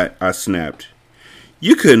him at? I snapped.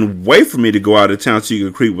 You couldn't wait for me to go out of town so you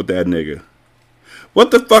could creep with that nigga. What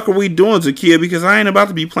the fuck are we doing, Zakiya? Because I ain't about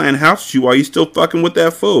to be playing house with you while you still fucking with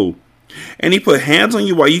that fool. And he put hands on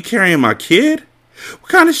you while you carrying my kid? What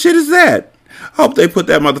kind of shit is that? I hope they put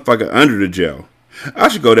that motherfucker under the jail. I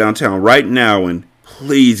should go downtown right now and...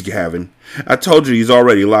 Please, Gavin. I told you he's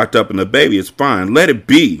already locked up and the baby is fine. Let it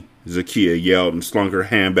be, Zakiya yelled and slung her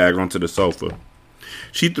handbag onto the sofa.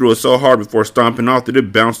 She threw it so hard before stomping off that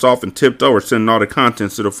it bounced off and tipped over, sending all the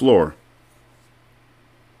contents to the floor.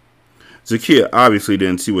 Zakiya obviously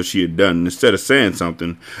didn't see what she had done, and instead of saying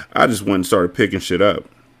something, I just went and started picking shit up.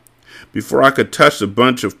 Before I could touch the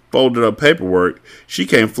bunch of folded up paperwork, she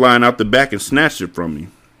came flying out the back and snatched it from me.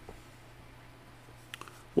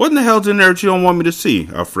 What in the hell's in there that you don't want me to see?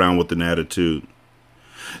 I frowned with an attitude.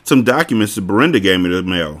 Some documents that Brenda gave me to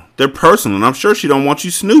mail. They're personal, and I'm sure she don't want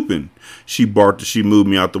you snooping. She barked as she moved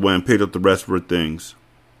me out the way and picked up the rest of her things.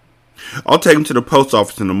 I'll take them to the post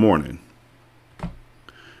office in the morning.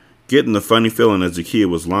 Getting the funny feeling that Zakiya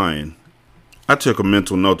was lying, I took a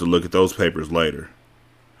mental note to look at those papers later.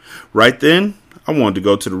 Right then, I wanted to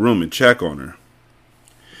go to the room and check on her.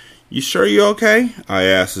 You sure you're okay? I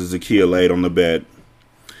asked as Zakiya laid on the bed.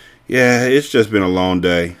 Yeah, it's just been a long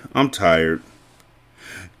day. I'm tired.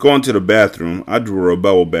 Going to the bathroom, I drew her a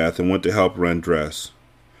bubble bath and went to help her undress.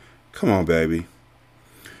 Come on, baby.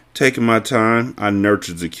 Taking my time, I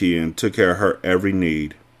nurtured Zakiya and took care of her every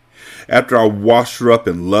need. After I washed her up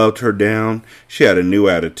and loved her down, she had a new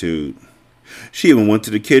attitude. She even went to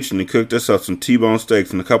the kitchen and cooked us up some T-bone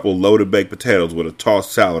steaks and a couple of loaded baked potatoes with a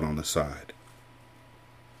tossed salad on the side.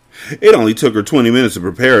 It only took her 20 minutes to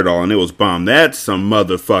prepare it all, and it was bomb. That's some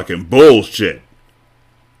motherfucking bullshit.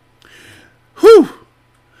 Whew.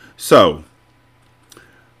 So,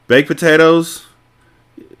 baked potatoes,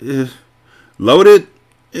 loaded,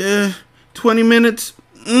 20 minutes,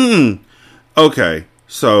 okay,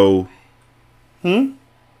 so, and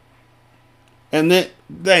then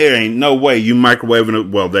there ain't no way you microwaving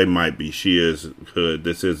it. Well, they might be. She is hood.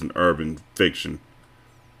 This isn't urban fiction.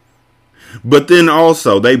 But then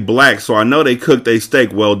also, they black, so I know they cook their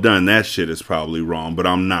steak well done. That shit is probably wrong, but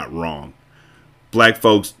I'm not wrong. Black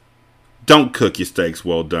folks, don't cook your steaks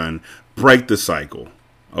well done. Break the cycle,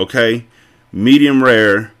 okay? Medium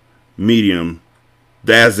rare, medium,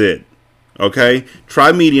 that's it, okay?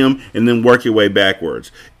 Try medium and then work your way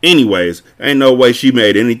backwards. Anyways, ain't no way she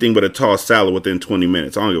made anything but a tossed salad within 20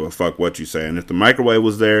 minutes. I don't give a fuck what you say. And if the microwave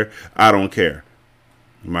was there, I don't care.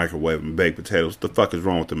 Microwave and baked potatoes. What the fuck is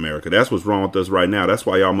wrong with America? That's what's wrong with us right now. That's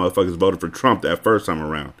why y'all motherfuckers voted for Trump that first time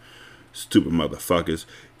around. Stupid motherfuckers.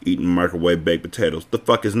 Eating microwave baked potatoes. The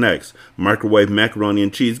fuck is next? Microwave macaroni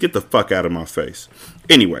and cheese? Get the fuck out of my face.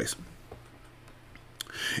 Anyways.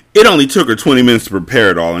 It only took her 20 minutes to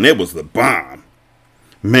prepare it all, and it was the bomb.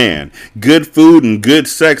 Man, good food and good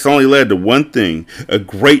sex only led to one thing. A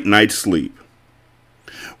great night's sleep.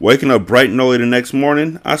 Waking up bright and early the next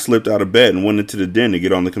morning, I slipped out of bed and went into the den to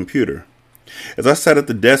get on the computer. As I sat at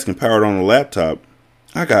the desk and powered on the laptop,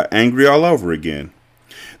 I got angry all over again.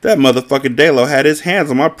 That motherfucker Dalo had his hands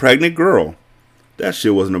on my pregnant girl. That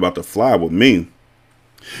shit wasn't about to fly with me.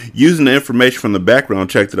 Using the information from the background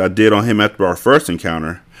check that I did on him after our first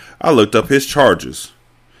encounter, I looked up his charges.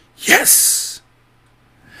 Yes!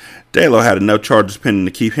 Dalo had enough charges pending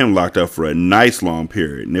to keep him locked up for a nice long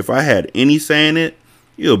period, and if I had any say in it,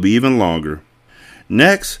 it'll be even longer.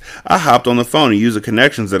 Next, I hopped on the phone and used the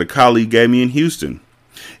connections that a colleague gave me in Houston.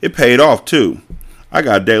 It paid off, too. I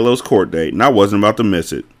got Dalo's court date, and I wasn't about to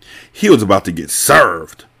miss it. He was about to get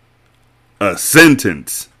served. A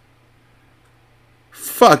sentence.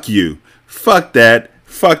 Fuck you. Fuck that.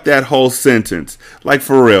 Fuck that whole sentence. Like,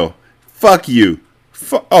 for real. Fuck you.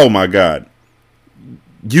 Oh, my God.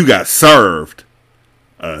 You got served.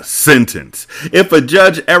 A sentence. If a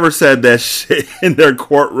judge ever said that shit in their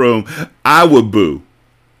courtroom, I would boo.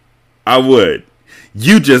 I would.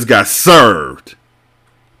 You just got served.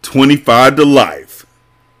 25 to life.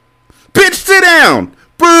 Bitch, sit down.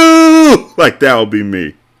 Boo! Like that would be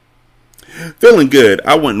me. Feeling good,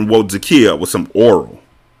 I went and woke Zakiya up with some oral.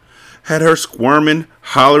 Had her squirming,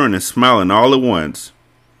 hollering, and smiling all at once.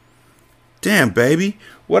 Damn, baby.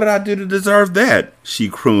 What did I do to deserve that? She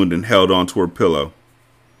crooned and held on to her pillow.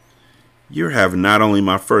 You're having not only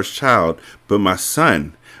my first child, but my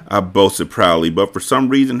son, I boasted proudly, but for some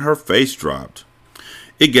reason her face dropped.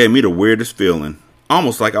 It gave me the weirdest feeling,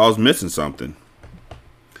 almost like I was missing something.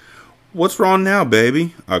 What's wrong now,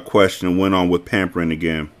 baby? I questioned and went on with pampering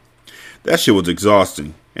again. That shit was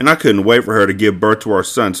exhausting, and I couldn't wait for her to give birth to our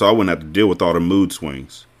son so I wouldn't have to deal with all the mood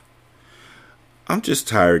swings. I'm just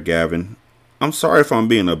tired, Gavin. I'm sorry if I'm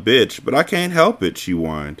being a bitch, but I can't help it, she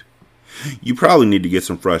whined. You probably need to get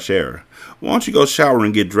some fresh air. Why don't you go shower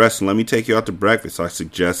and get dressed and let me take you out to breakfast, I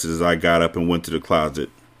suggested as I got up and went to the closet.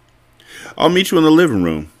 I'll meet you in the living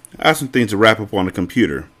room. I have some things to wrap up on the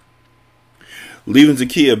computer. Leaving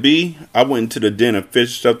Zakiya be, I went into the den and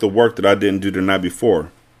finished up the work that I didn't do the night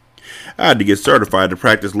before. I had to get certified to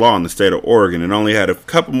practice law in the state of Oregon and only had a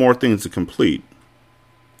couple more things to complete.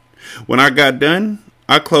 When I got done,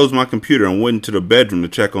 I closed my computer and went into the bedroom to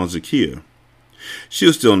check on Zakiya. She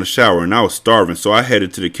was still in the shower and I was starving, so I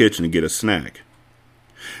headed to the kitchen to get a snack.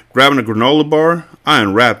 Grabbing a granola bar, I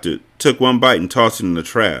unwrapped it, took one bite and tossed it in the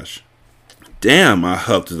trash. Damn, I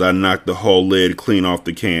huffed as I knocked the whole lid clean off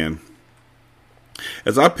the can.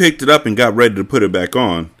 As I picked it up and got ready to put it back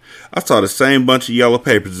on, I saw the same bunch of yellow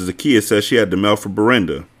papers as Zakiya said she had to mail for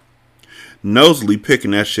Brenda. Nosily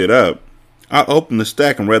picking that shit up, I opened the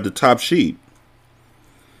stack and read the top sheet.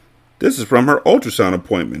 This is from her ultrasound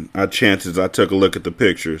appointment, I chanced as I took a look at the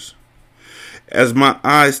pictures. As my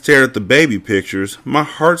eyes stared at the baby pictures, my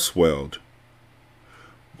heart swelled.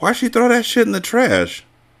 Why'd she throw that shit in the trash?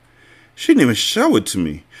 She didn't even show it to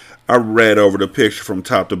me. I read over the picture from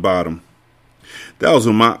top to bottom. That was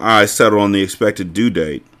when my eyes settled on the expected due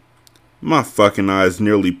date. My fucking eyes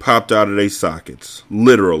nearly popped out of their sockets.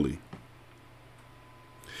 Literally.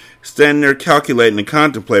 Standing there calculating and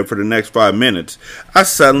contemplating for the next 5 minutes, I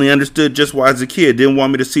suddenly understood just why Zakiya didn't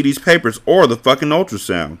want me to see these papers or the fucking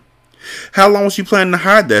ultrasound. How long was she planning to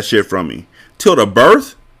hide that shit from me? Till the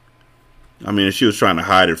birth? I mean, if she was trying to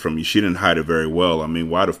hide it from me, she didn't hide it very well. I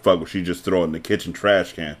mean, why the fuck would she just throw it in the kitchen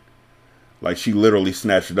trash can? Like, she literally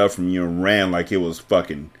snatched it up from you and ran like it was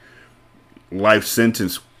fucking life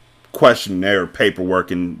sentence questionnaire paperwork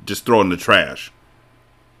and just throw it in the trash.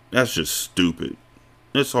 That's just stupid.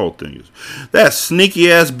 This whole thing is... That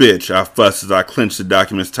sneaky ass bitch, I fussed as I clenched the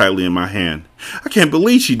documents tightly in my hand. I can't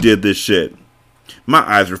believe she did this shit. My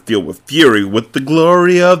eyes were filled with fury with the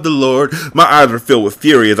glory of the Lord. My eyes were filled with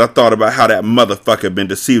fury as I thought about how that motherfucker had been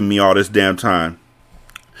deceiving me all this damn time.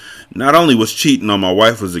 Not only was cheating on my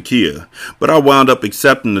wife with Zakiya, but I wound up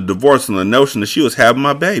accepting the divorce and the notion that she was having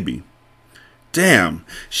my baby. Damn,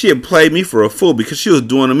 she had played me for a fool because she was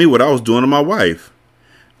doing to me what I was doing to my wife.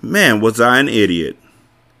 Man, was I an idiot.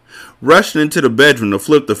 Rushing into the bedroom to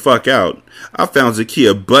flip the fuck out, I found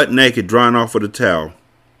Zakiya butt naked drying off with a towel.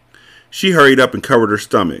 She hurried up and covered her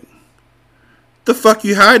stomach. The fuck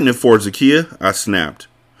you hiding it for, Zakiya? I snapped.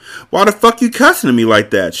 Why the fuck you cussing at me like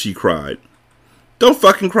that? She cried. Don't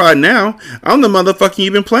fucking cry now. I'm the motherfucker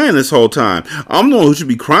you've been playing this whole time. I'm the one who should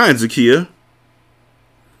be crying, Zakiya.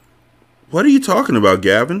 What are you talking about,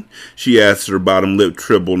 Gavin? She asked, her bottom lip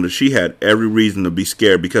trembled, and she had every reason to be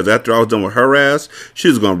scared because after I was done with her ass, she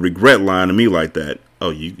was going to regret lying to me like that.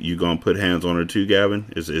 Oh, you going to put hands on her too,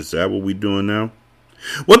 Gavin? Is that what we doing now?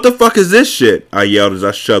 What the fuck is this shit? I yelled as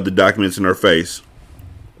I shoved the documents in her face.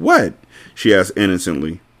 What? She asked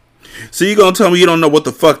innocently. So you going to tell me you don't know what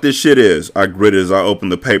the fuck this shit is? I gritted as I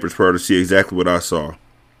opened the papers for her to see exactly what I saw.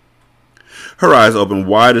 Her eyes opened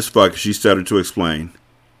wide as fuck as she started to explain.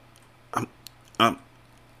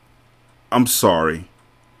 I'm sorry.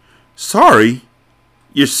 Sorry?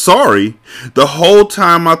 You're sorry? The whole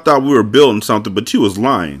time I thought we were building something, but you was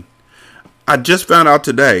lying. I just found out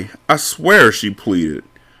today. I swear, she pleaded.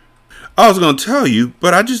 I was going to tell you,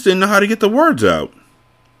 but I just didn't know how to get the words out.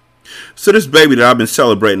 So this baby that I've been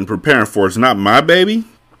celebrating and preparing for is not my baby?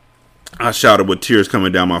 I shouted with tears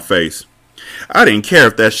coming down my face. I didn't care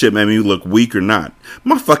if that shit made me look weak or not.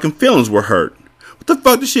 My fucking feelings were hurt. What the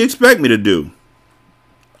fuck did she expect me to do?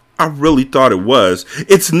 I really thought it was.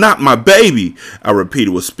 It's not my baby, I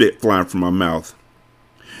repeated with spit flying from my mouth.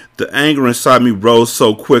 The anger inside me rose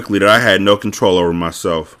so quickly that I had no control over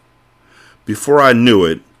myself. Before I knew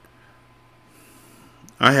it,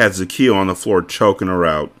 I had Zakiya on the floor choking her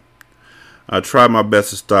out. I tried my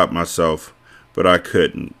best to stop myself, but I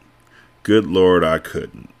couldn't. Good Lord, I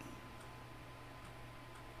couldn't.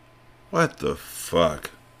 What the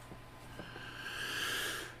fuck?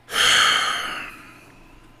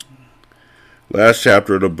 Last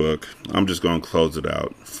chapter of the book. I'm just going to close it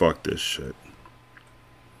out. Fuck this shit.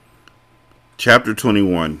 Chapter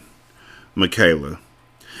 21. Michaela.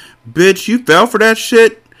 Bitch, you fell for that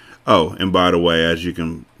shit? Oh, and by the way, as you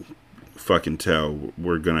can fucking tell,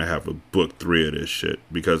 we're going to have a book 3 of this shit.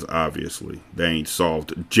 Because obviously, they ain't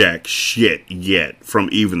solved jack shit yet from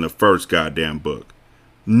even the first goddamn book.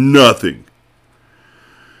 Nothing.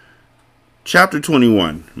 Chapter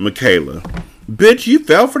 21. Michaela. Bitch, you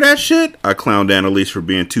fell for that shit? I clowned Annalise for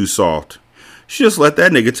being too soft. She just let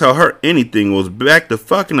that nigga tell her anything and was back to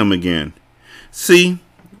fucking him again. See,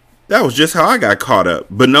 that was just how I got caught up,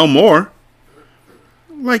 but no more.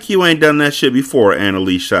 Like you ain't done that shit before,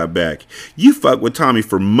 Annalise shot back. You fucked with Tommy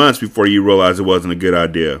for months before you realized it wasn't a good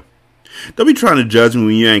idea. Don't be trying to judge me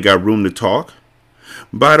when you ain't got room to talk.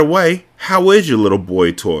 By the way, how is your little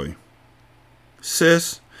boy toy?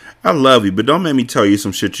 Sis, I love you, but don't make me tell you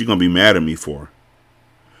some shit you're gonna be mad at me for.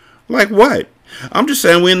 Like what? I'm just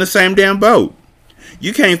saying we in the same damn boat.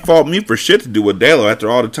 You can't fault me for shit to do with Dalo after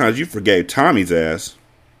all the times you forgave Tommy's ass.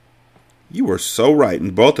 You were so right,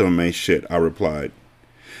 and both of them ain't shit, I replied.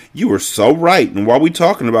 You were so right, and while we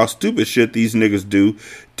talking about stupid shit these niggas do,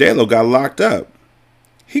 Dalo got locked up.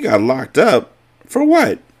 He got locked up? For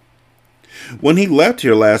what? When he left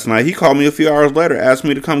here last night, he called me a few hours later, asked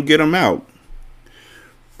me to come get him out.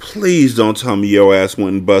 Please don't tell me your ass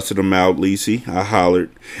went and busted him out, Lacey, I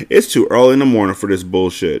hollered. It's too early in the morning for this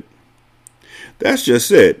bullshit. That's just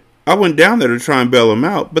it. I went down there to try and bail him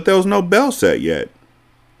out, but there was no bail set yet.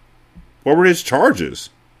 What were his charges?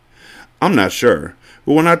 I'm not sure,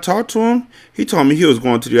 but when I talked to him, he told me he was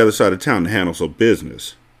going to the other side of town to handle some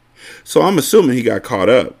business. So I'm assuming he got caught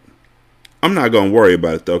up. I'm not going to worry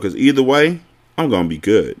about it, though, because either way, I'm going to be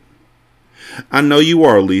good. I know you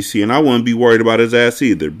are, Lacey, and I wouldn't be worried about his ass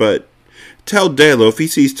either, but tell Dalo if he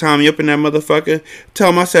sees Tommy up in that motherfucker, tell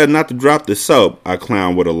him I said not to drop the soap, I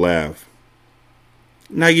clowned with a laugh.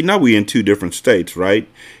 Now you know we in 2 different states, right?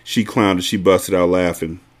 She clowned as she busted out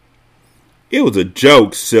laughing. It was a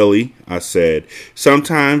joke, silly, I said.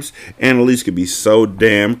 Sometimes Annalise could be so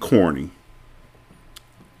damn corny.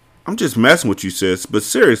 I'm just messing with you, sis, but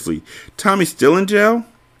seriously, Tommy's still in jail?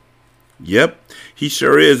 Yep, he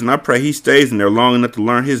sure is, and I pray he stays in there long enough to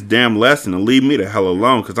learn his damn lesson and leave me the hell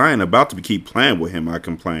alone, because I ain't about to keep playing with him, I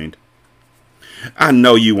complained. I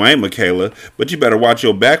know you ain't, Michaela, but you better watch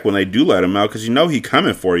your back when they do let him out, because you know he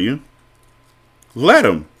coming for you. Let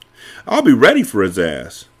him. I'll be ready for his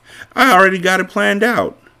ass. I already got it planned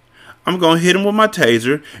out. I'm going to hit him with my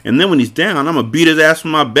taser, and then when he's down, I'm going to beat his ass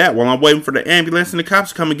with my bat while I'm waiting for the ambulance and the cops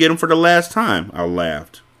to come and get him for the last time, I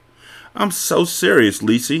laughed. I'm so serious,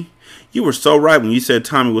 Lacey. You were so right when you said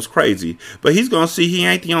Tommy was crazy, but he's going to see he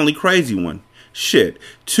ain't the only crazy one. Shit,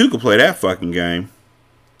 2 could play that fucking game.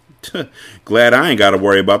 Glad I ain't got to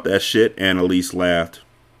worry about that shit, Annalise laughed.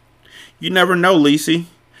 You never know, Lacey.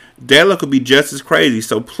 Dalo could be just as crazy,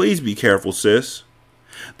 so please be careful, sis.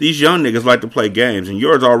 These young niggas like to play games, and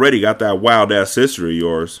yours already got that wild-ass sister of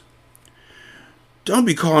yours. Don't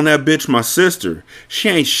be calling that bitch my sister. She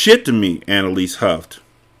ain't shit to me, Annalise huffed.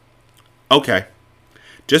 Okay.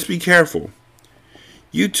 Just be careful.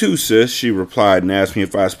 You too, sis, she replied and asked me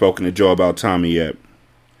if I had spoken to Joe about Tommy yet.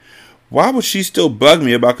 Why would she still bug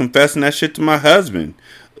me about confessing that shit to my husband?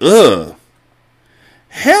 Ugh.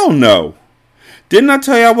 Hell no. Didn't I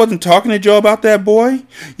tell you I wasn't talking to Joe about that boy?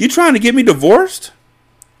 You trying to get me divorced?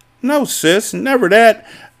 No, sis, never that.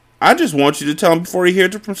 I just want you to tell him before he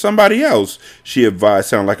hears it from somebody else, she advised,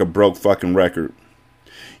 sounding like a broke fucking record.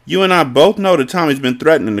 You and I both know that Tommy's been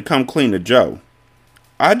threatening to come clean to Joe.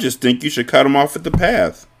 I just think you should cut him off at the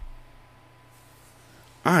path.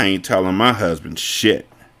 I ain't telling my husband shit.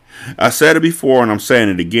 I said it before and I'm saying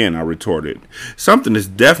it again, I retorted. Something is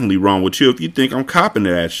definitely wrong with you if you think I'm copping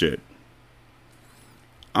to that shit.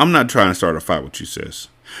 I'm not trying to start a fight with you, sis.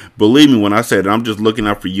 Believe me when I say that I'm just looking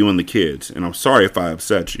out for you and the kids, and I'm sorry if I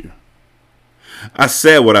upset you. I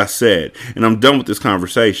said what I said, and I'm done with this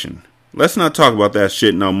conversation. Let's not talk about that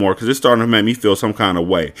shit no more, because it's starting to make me feel some kind of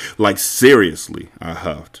way. Like, seriously, I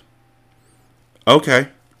huffed. Okay.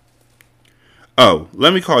 Oh,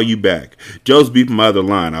 let me call you back. Joe's beeping my other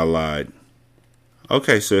line, I lied.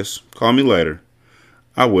 Okay, sis. Call me later.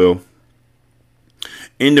 I will.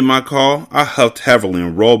 Ending my call, I huffed heavily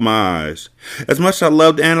and rolled my eyes. As much as I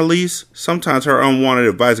loved Annalise, sometimes her unwanted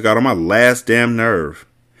advice got on my last damn nerve.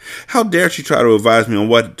 How dare she try to advise me on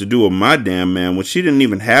what to do with my damn man when she didn't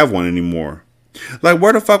even have one anymore? Like,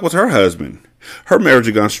 where the fuck was her husband? Her marriage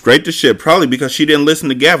had gone straight to shit, probably because she didn't listen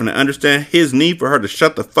to Gavin and understand his need for her to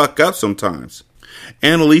shut the fuck up sometimes.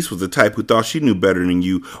 Annalise was the type who thought she knew better than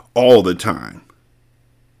you all the time.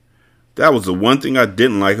 That was the one thing I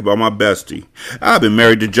didn't like about my bestie. I've been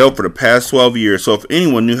married to Joe for the past 12 years, so if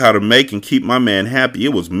anyone knew how to make and keep my man happy,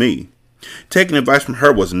 it was me. Taking advice from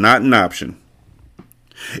her was not an option.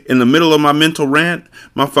 In the middle of my mental rant,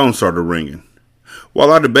 my phone started ringing.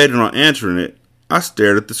 While I debated on answering it, I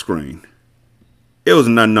stared at the screen. It was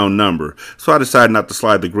an unknown number, so I decided not to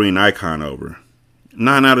slide the green icon over.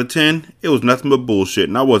 9 out of 10, it was nothing but bullshit,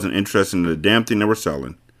 and I wasn't interested in the damn thing they were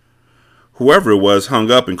selling. Whoever it was hung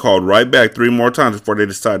up and called right back 3 more times before they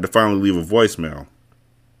decided to finally leave a voicemail.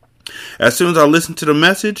 As soon as I listened to the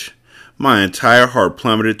message, my entire heart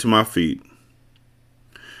plummeted to my feet.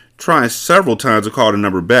 Trying several times to call the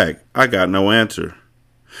number back, I got no answer.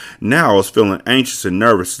 Now I was feeling anxious and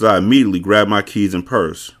nervous as I immediately grabbed my keys and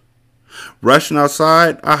purse. Rushing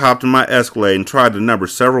outside, I hopped in my Escalade and tried the number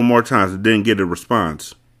several more times and didn't get a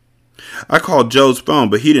response. I called Joe's phone,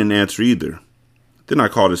 but he didn't answer either. Then I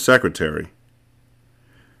called his secretary.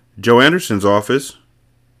 Joe Anderson's office.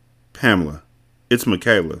 Pamela. It's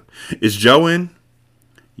Michaela. Is Joe in?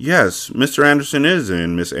 Yes, Mr. Anderson is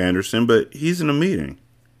in, Miss Anderson, but he's in a meeting.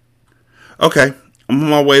 Okay, I'm on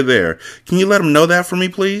my way there. Can you let him know that for me,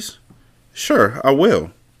 please? Sure, I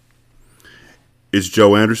will. Is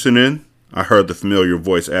Joe Anderson in? I heard the familiar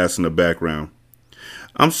voice ask in the background.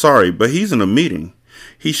 I'm sorry, but he's in a meeting.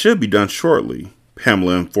 He should be done shortly,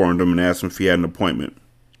 Pamela informed him and asked him if he had an appointment.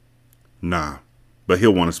 Nah, but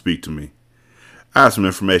he'll want to speak to me. I have some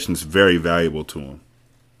information that's very valuable to him.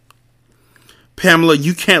 Pamela,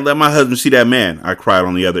 you can't let my husband see that man, I cried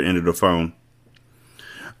on the other end of the phone.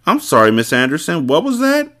 I'm sorry, Miss Anderson, what was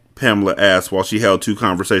that? Pamela asked while she held 2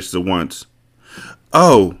 conversations at once.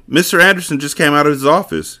 Oh, Mr. Anderson just came out of his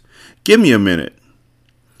office. Give me a minute.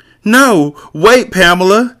 No, wait,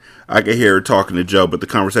 Pamela. I could hear her talking to Joe, but the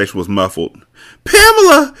conversation was muffled.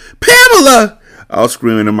 Pamela! Pamela! I was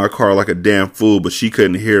screaming in my car like a damn fool, but she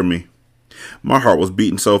couldn't hear me. My heart was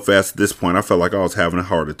beating so fast at this point, I felt like I was having a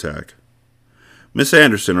heart attack. Miss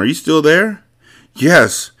Anderson, are you still there?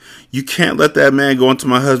 Yes. You can't let that man go into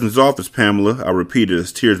my husband's office, Pamela, I repeated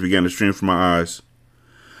as tears began to stream from my eyes.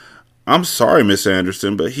 I'm sorry, Miss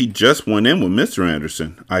Anderson, but he just went in with Mr.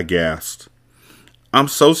 Anderson, I gasped. I'm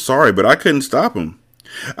so sorry, but I couldn't stop him.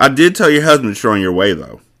 I did tell your husband you're on your way,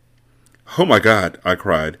 though. Oh, my God, I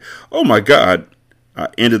cried. Oh, my God. I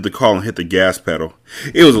ended the call and hit the gas pedal.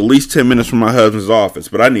 It was at least 10 minutes from my husband's office,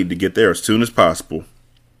 but I needed to get there as soon as possible.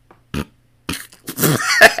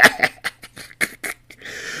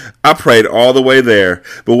 I prayed all the way there,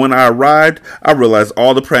 but when I arrived, I realized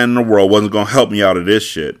all the praying in the world wasn't going to help me out of this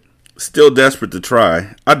shit. Still desperate to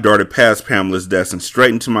try, I darted past Pamela's desk and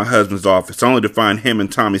straight into my husband's office, only to find him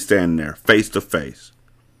and Tommy standing there, face to face.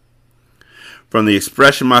 From the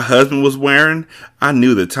expression my husband was wearing, I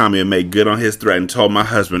knew that Tommy had made good on his threat and told my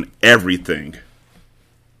husband everything.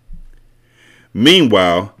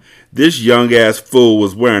 Meanwhile, this young-ass fool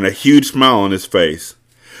was wearing a huge smile on his face.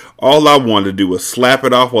 All I wanted to do was slap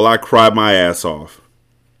it off while I cried my ass off.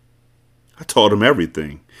 I told him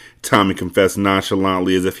everything, Tommy confessed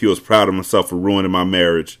nonchalantly as if he was proud of himself for ruining my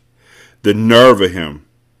marriage. The nerve of him.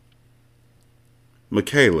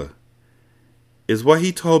 Michaela, is what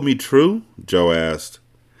he told me true? Joe asked.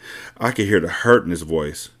 I could hear the hurt in his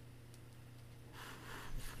voice.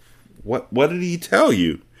 What did he tell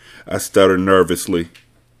you? I stuttered nervously.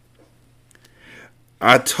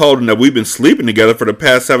 I told him that we've been sleeping together for the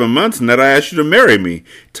past 7 months and that I asked you to marry me,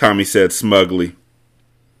 Tommy said smugly.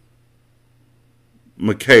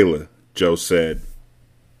 Michaela, Joe said.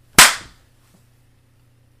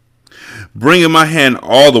 Bringing my hand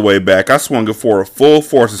all the way back, I swung it forward full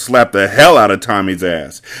force and slapped the hell out of Tommy's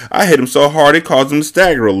ass. I hit him so hard it caused him to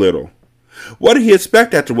stagger a little. What did he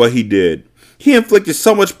expect after what he did? He inflicted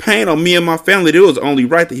so much pain on me and my family that it was only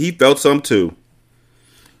right that he felt some too.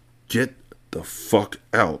 Get the fuck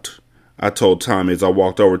out, I told Tommy as I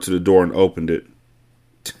walked over to the door and opened it.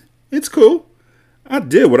 It's cool. I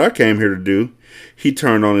did what I came here to do. He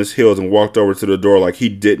turned on his heels and walked over to the door like he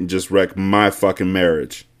didn't just wreck my fucking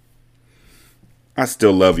marriage. I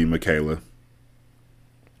still love you, Michaela.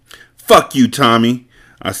 Fuck you, Tommy,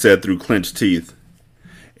 I said through clenched teeth.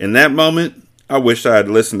 In that moment, I wished I had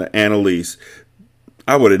listened to Annalise.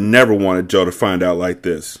 I would have never wanted Joe to find out like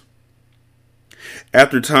this.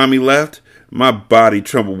 After Tommy left, my body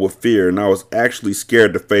trembled with fear and I was actually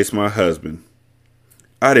scared to face my husband.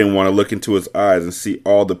 I didn't want to look into his eyes and see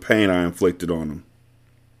all the pain I inflicted on him.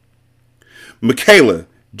 Michaela,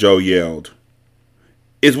 Joe yelled.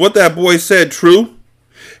 Is what that boy said true?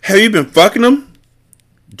 Have you been fucking him?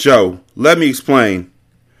 Joe, let me explain.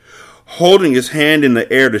 Holding his hand in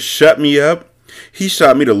the air to shut me up, he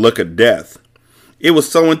shot me the look of death. It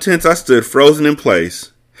was so intense I stood frozen in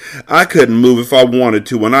place. I couldn't move if I wanted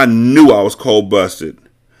to and I knew I was cold busted.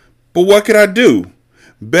 But what could I do?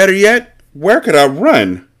 Better yet, where could I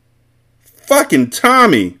run? Fucking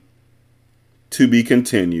Tommy. To be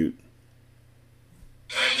continued.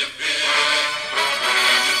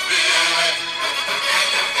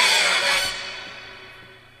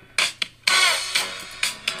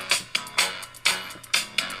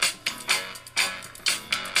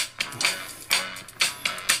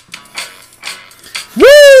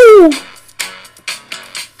 Woo!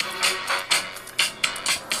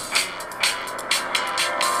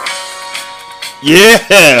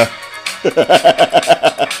 Yeah!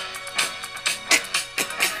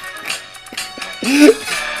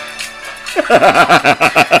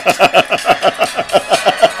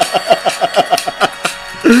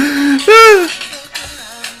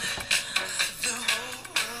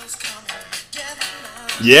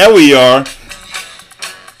 Yeah, we are.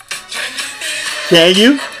 Can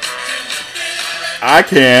you? I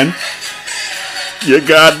can. You're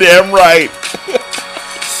goddamn right.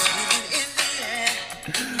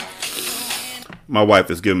 My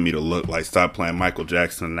wife is giving me the look like stop playing Michael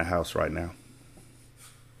Jackson in the house right now.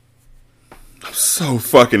 I'm so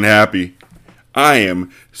fucking happy. I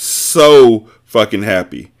am so fucking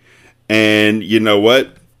happy. And you know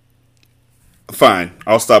what? Fine.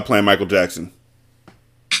 I'll stop playing Michael Jackson.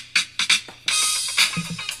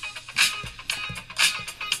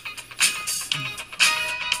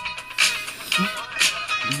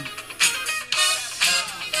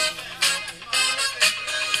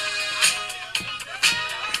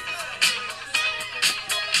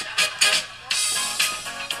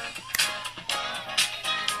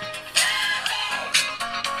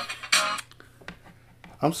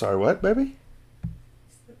 I'm sorry, what, baby?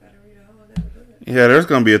 Yeah, there's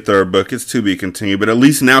going to be a third book. It's to be continued, but at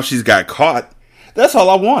least now she's got caught. That's all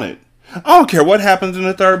I wanted. I don't care what happens in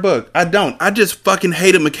the third book. I don't. I just fucking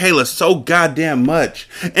hated Michaela so goddamn much.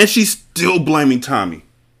 And she's still blaming Tommy.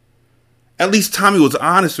 At least Tommy was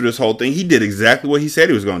honest with this whole thing. He did exactly what he said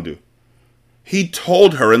he was going to do. He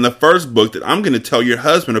told her in the first book that I'm going to tell your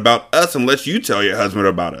husband about us unless you tell your husband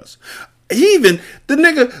about us. The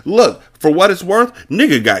nigga, look, for what it's worth,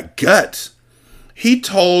 nigga got guts. He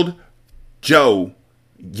told Joe,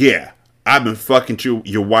 yeah, I've been fucking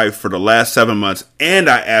your wife for the last 7 months and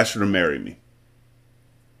I asked her to marry me.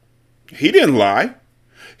 He didn't lie.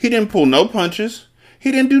 He didn't pull no punches.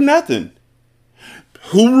 He didn't do nothing.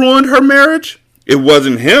 Who ruined her marriage? It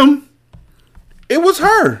wasn't him. It was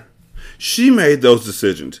her. She made those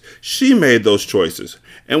decisions. She made those choices.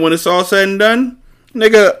 And when it's all said and done,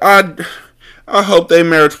 nigga, I hope their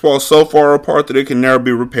marriage falls so far apart that it can never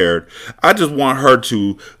be repaired. I just want her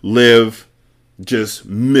to live just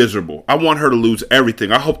miserable. I want her to lose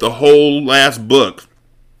everything. I hope the whole last book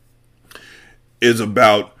is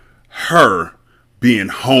about her being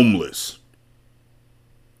homeless.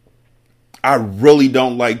 I really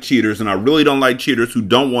don't like cheaters, and I really don't like cheaters who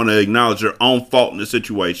don't want to acknowledge their own fault in the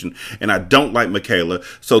situation, and I don't like Michaela,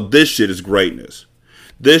 so this shit is greatness.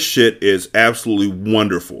 This shit is absolutely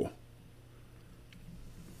wonderful.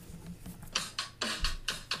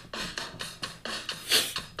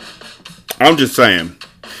 I'm just saying,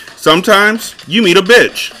 sometimes you meet a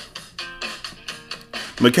bitch.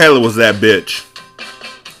 Michaela was that bitch.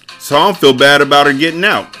 So I don't feel bad about her getting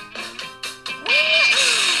out.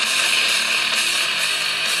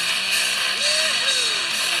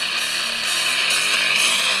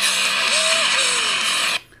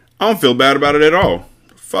 I don't feel bad about it at all.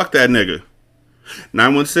 Fuck that nigga.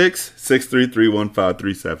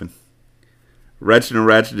 916-633-1537.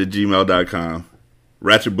 Ratchetandratchet@gmail.com.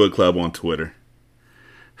 Ratchet Book Club on Twitter.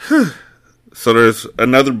 So there's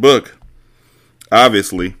another book.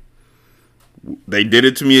 Obviously. They did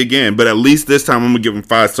it to me again. But at least this time I'm going to give them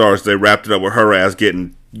 5 stars. They wrapped it up with her ass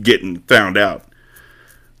getting found out.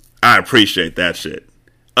 I appreciate that shit.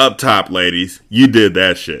 up top, ladies. You did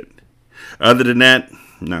that shit. Other than that,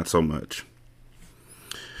 not so much.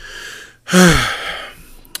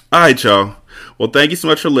 Alright, y'all. Well, thank you so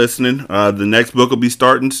much for listening. The next book will be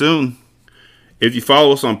starting soon. If you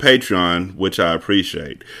follow us on Patreon, which I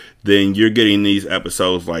appreciate, then you're getting these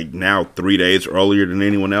episodes like now 3 days earlier than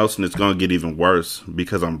anyone else, and it's going to get even worse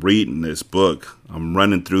because I'm reading this book. I'm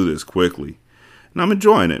running through this quickly, and I'm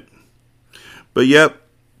enjoying it. But yep,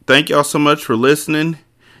 thank y'all so much for listening.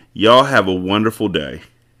 Y'all have a wonderful day.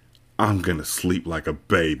 I'm going to sleep like a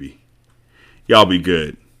baby. Y'all be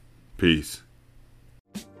good. Peace.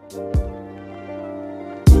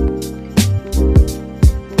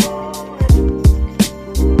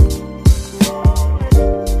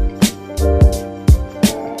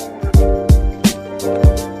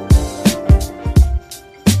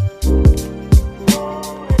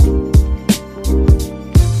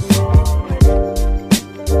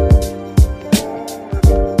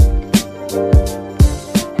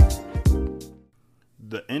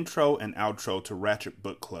 The intro and outro to Ratchet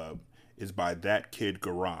Book Club is by That Kid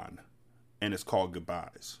Garan, and it's called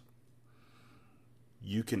Goodbyes.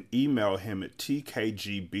 You can email him at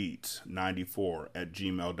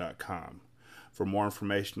tkgbeats94@gmail.com for more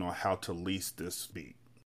information on how to lease this beat.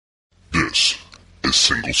 This is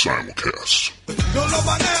Single Simulcast.